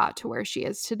she got to where she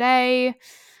is today.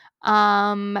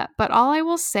 But all I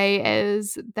will say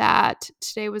is that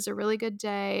today was a really good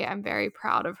day. I'm very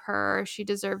proud of her. She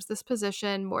deserves this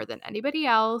position more than anybody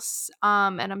else.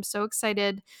 And I'm so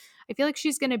excited. I feel like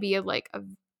she's going to be a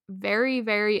very,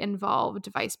 very involved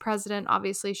vice president.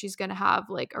 Obviously, she's going to have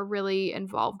a really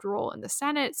involved role in the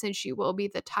Senate since she will be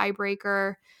the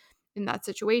tiebreaker in that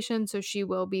situation. So she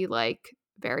will be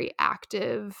very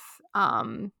active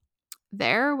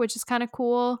there, which is kind of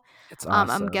cool. It's I'm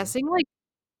awesome. guessing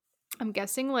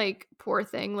poor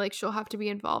thing, she'll have to be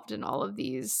involved in all of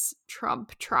these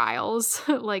Trump trials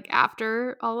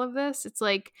after all of this. It's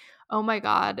oh my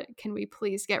god, can we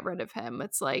please get rid of him?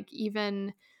 It's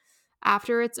even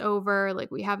after it's over,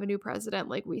 we have a new president,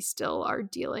 we still are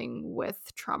dealing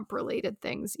with Trump related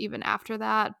things even after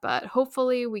that. But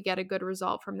hopefully we get a good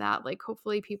result from that.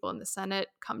 Hopefully people in the Senate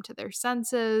come to their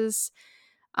senses,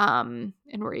 and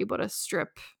we're able to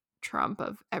strip Trump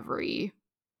of every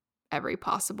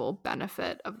possible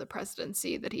benefit of the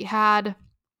presidency that he had.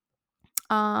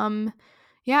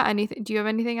 Yeah, anything, do you have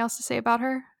anything else to say about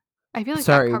her? I feel like that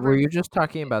Sorry, were covered. you just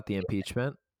talking about the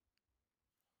impeachment?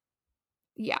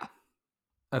 Yeah.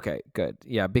 Okay, good.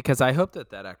 Yeah, because I hope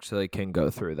that actually can go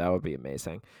through. That would be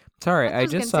amazing. Sorry, That's what I I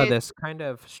was just gonna saw say. this kind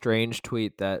of strange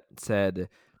tweet that said,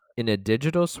 in a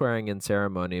digital swearing-in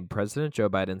ceremony, President Joe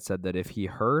Biden said that if he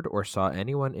heard or saw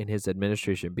anyone in his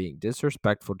administration being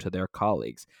disrespectful to their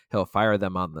colleagues, he'll fire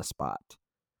them on the spot.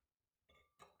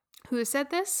 Who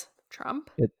said this? Trump?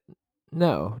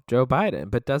 No, Joe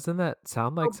Biden. But doesn't that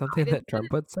sound like Oh, something Biden that said Trump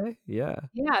it? would say? Yeah.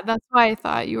 Yeah, that's why I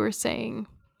thought you were saying,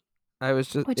 I was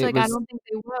just, which it I was, don't think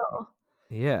they will.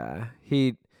 yeah.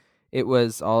 It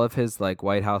was all of his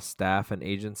White House staff and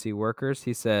agency workers.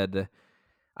 He said,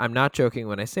 I'm not joking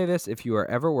when I say this. If you are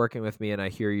ever working with me and I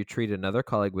hear you treat another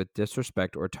colleague with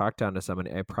disrespect or talk down to someone,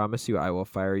 I promise you I will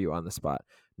fire you on the spot.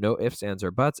 No ifs, ands, or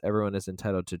buts. Everyone is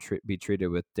entitled to be treated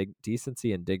with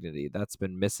decency and dignity. That's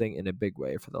been missing in a big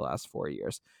way for the last 4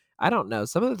 years. I don't know.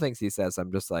 Some of the things he says,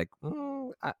 I'm just like,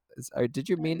 did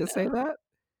you I mean to say know. that?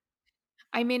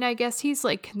 I mean, I guess he's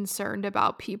concerned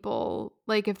about people,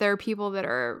 if there are people that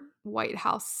are White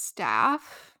House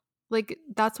staff.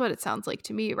 That's what it sounds like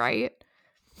to me, right?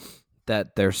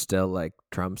 That they're still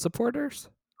Trump supporters?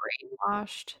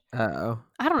 Brainwashed. Oh,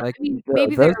 I don't know. I mean,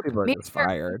 those people are just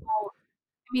fired.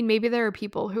 maybe there are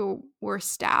people who were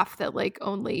staff that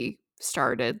only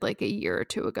started a year or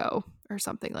two ago or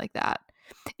something like that.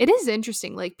 It is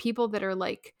interesting, people that are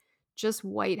just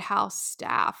White House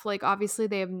staff. Obviously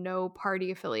they have no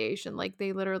party affiliation.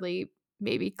 They literally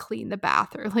maybe clean the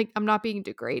bathroom. I'm not being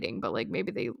degrading, but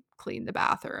maybe they clean the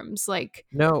bathrooms.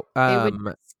 No, They would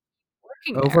just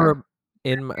be working there over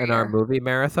in every our year. movie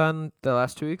marathon the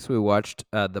last 2 weeks, we watched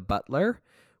The Butler,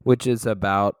 which is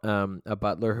about a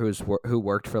butler who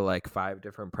worked for 5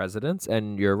 different presidents.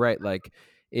 And you're right,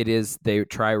 it is, they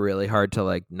try really hard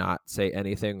to not say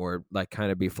anything or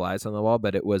kind of be flies on the wall.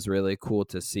 But it was really cool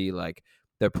to see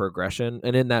the progression.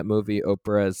 And in that movie,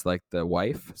 Oprah is the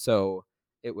wife, so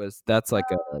that's a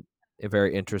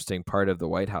very interesting part of the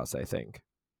White House, I think.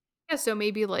 Yeah, so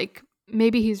maybe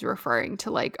he's referring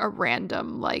to a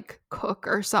random cook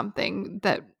or something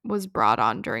that was brought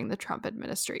on during the Trump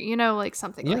administration,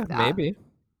 something Yeah, like that. maybe.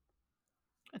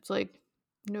 It's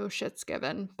no shits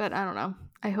given, but I don't know.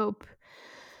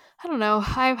 I don't know.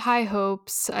 I have high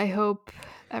hopes. I hope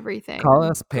Call everything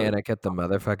us goes. Panic at the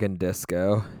motherfucking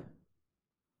disco.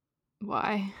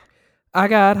 Why? I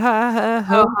got high Oh,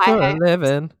 hopes high for a hopes.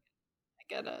 living. I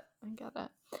get it. I get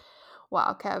it.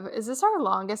 Wow, Kev, is this our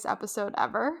longest episode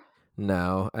ever?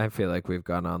 No, I feel like we've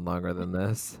gone on longer than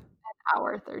this. An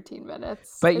hour, 13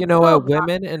 minutes. But you It's know still what? not.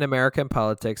 Women in American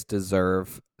politics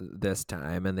deserve this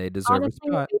time, and they deserve a Honestly,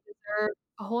 spot. they deserve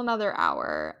a whole nother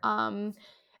hour.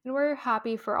 And we're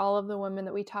happy for all of the women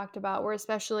that we talked about. We're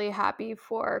especially happy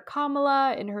for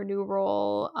Kamala in her new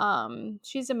role.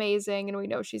 She's amazing, and we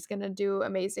know she's going to do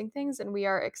amazing things, and we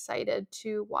are excited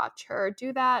to watch her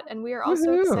do that. And we are also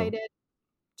Woohoo! excited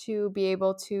to be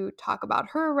able to talk about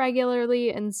her regularly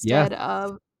Yes. instead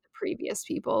of the previous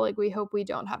people. Like, we hope we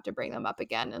don't have to bring them up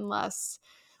again unless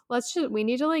we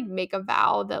need to like make a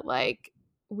vow that like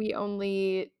we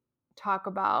only talk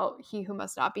about he who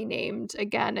must not be named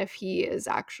again if he is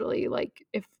actually like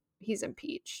if he's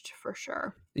impeached for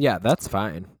sure. Yeah, that's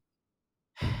fine.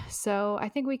 So I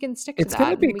think we can stick to It's that.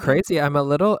 gonna And be we can crazy. I'm a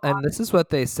little, and this is what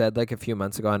they said like a few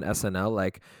months ago on SNL.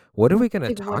 Like, what are we gonna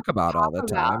like what talk do we about all talk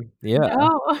the about? time? Yeah.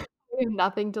 No, we have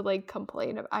nothing to like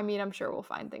complain about. I mean, I'm sure we'll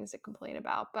find things to complain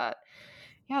about, but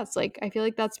yeah, it's like I feel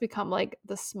like that's become like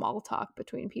the small talk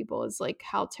between people is like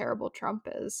how terrible Trump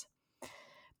is.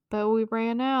 But we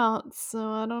ran out, so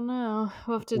I don't know.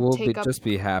 We'll have to We'll take up just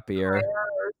be happier. prayer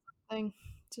or something.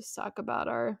 Just talk about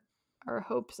our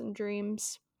hopes and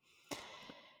dreams.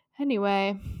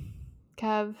 Anyway,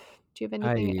 Kev, do you have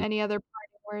I any other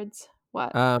parting words?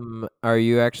 What? Are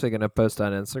you actually gonna post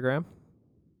on Instagram?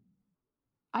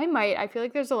 I might. I feel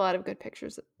like there's a lot of good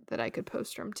pictures that I could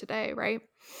post from today, right?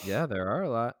 Yeah, there are a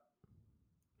lot.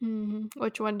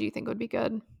 Which one do you think would be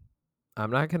good?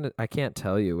 I can't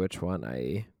tell you which one,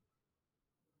 i.e.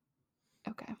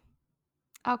 Okay.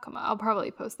 I'll probably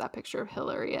post that picture of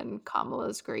Hillary and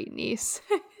Kamala's great niece.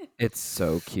 It's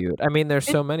so cute. I mean, there's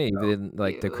It's so many. so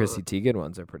Like the Chrissy cute. Teigen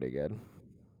ones are pretty good.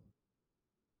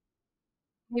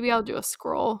 Maybe I'll do a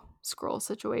scroll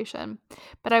situation.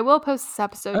 But I will post this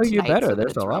episode Oh, you tonight better. so that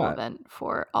There's a it's lot. relevant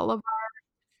for all of our.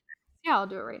 Yeah, I'll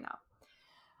do it right now. All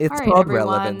It's right, called everyone.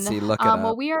 relevancy. Look it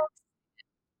up.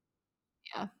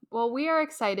 We are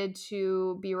excited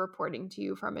to be reporting to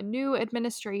you from a new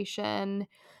administration.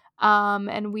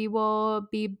 And we will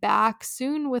be back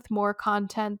soon with more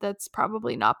content that's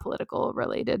probably not political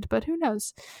related, but who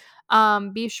knows?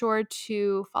 Be sure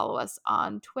to follow us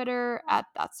on Twitter at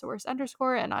That's the Worst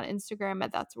 _ and on Instagram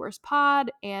at That's the Worst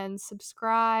Pod, and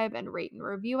subscribe and rate and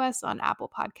review us on Apple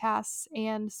Podcasts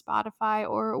and Spotify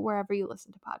or wherever you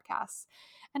listen to podcasts.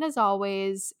 And as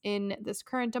always, in this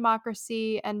current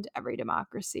democracy and every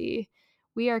democracy,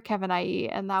 we are Kevin IE,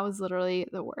 and that was literally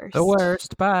the worst. The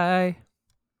worst. Bye.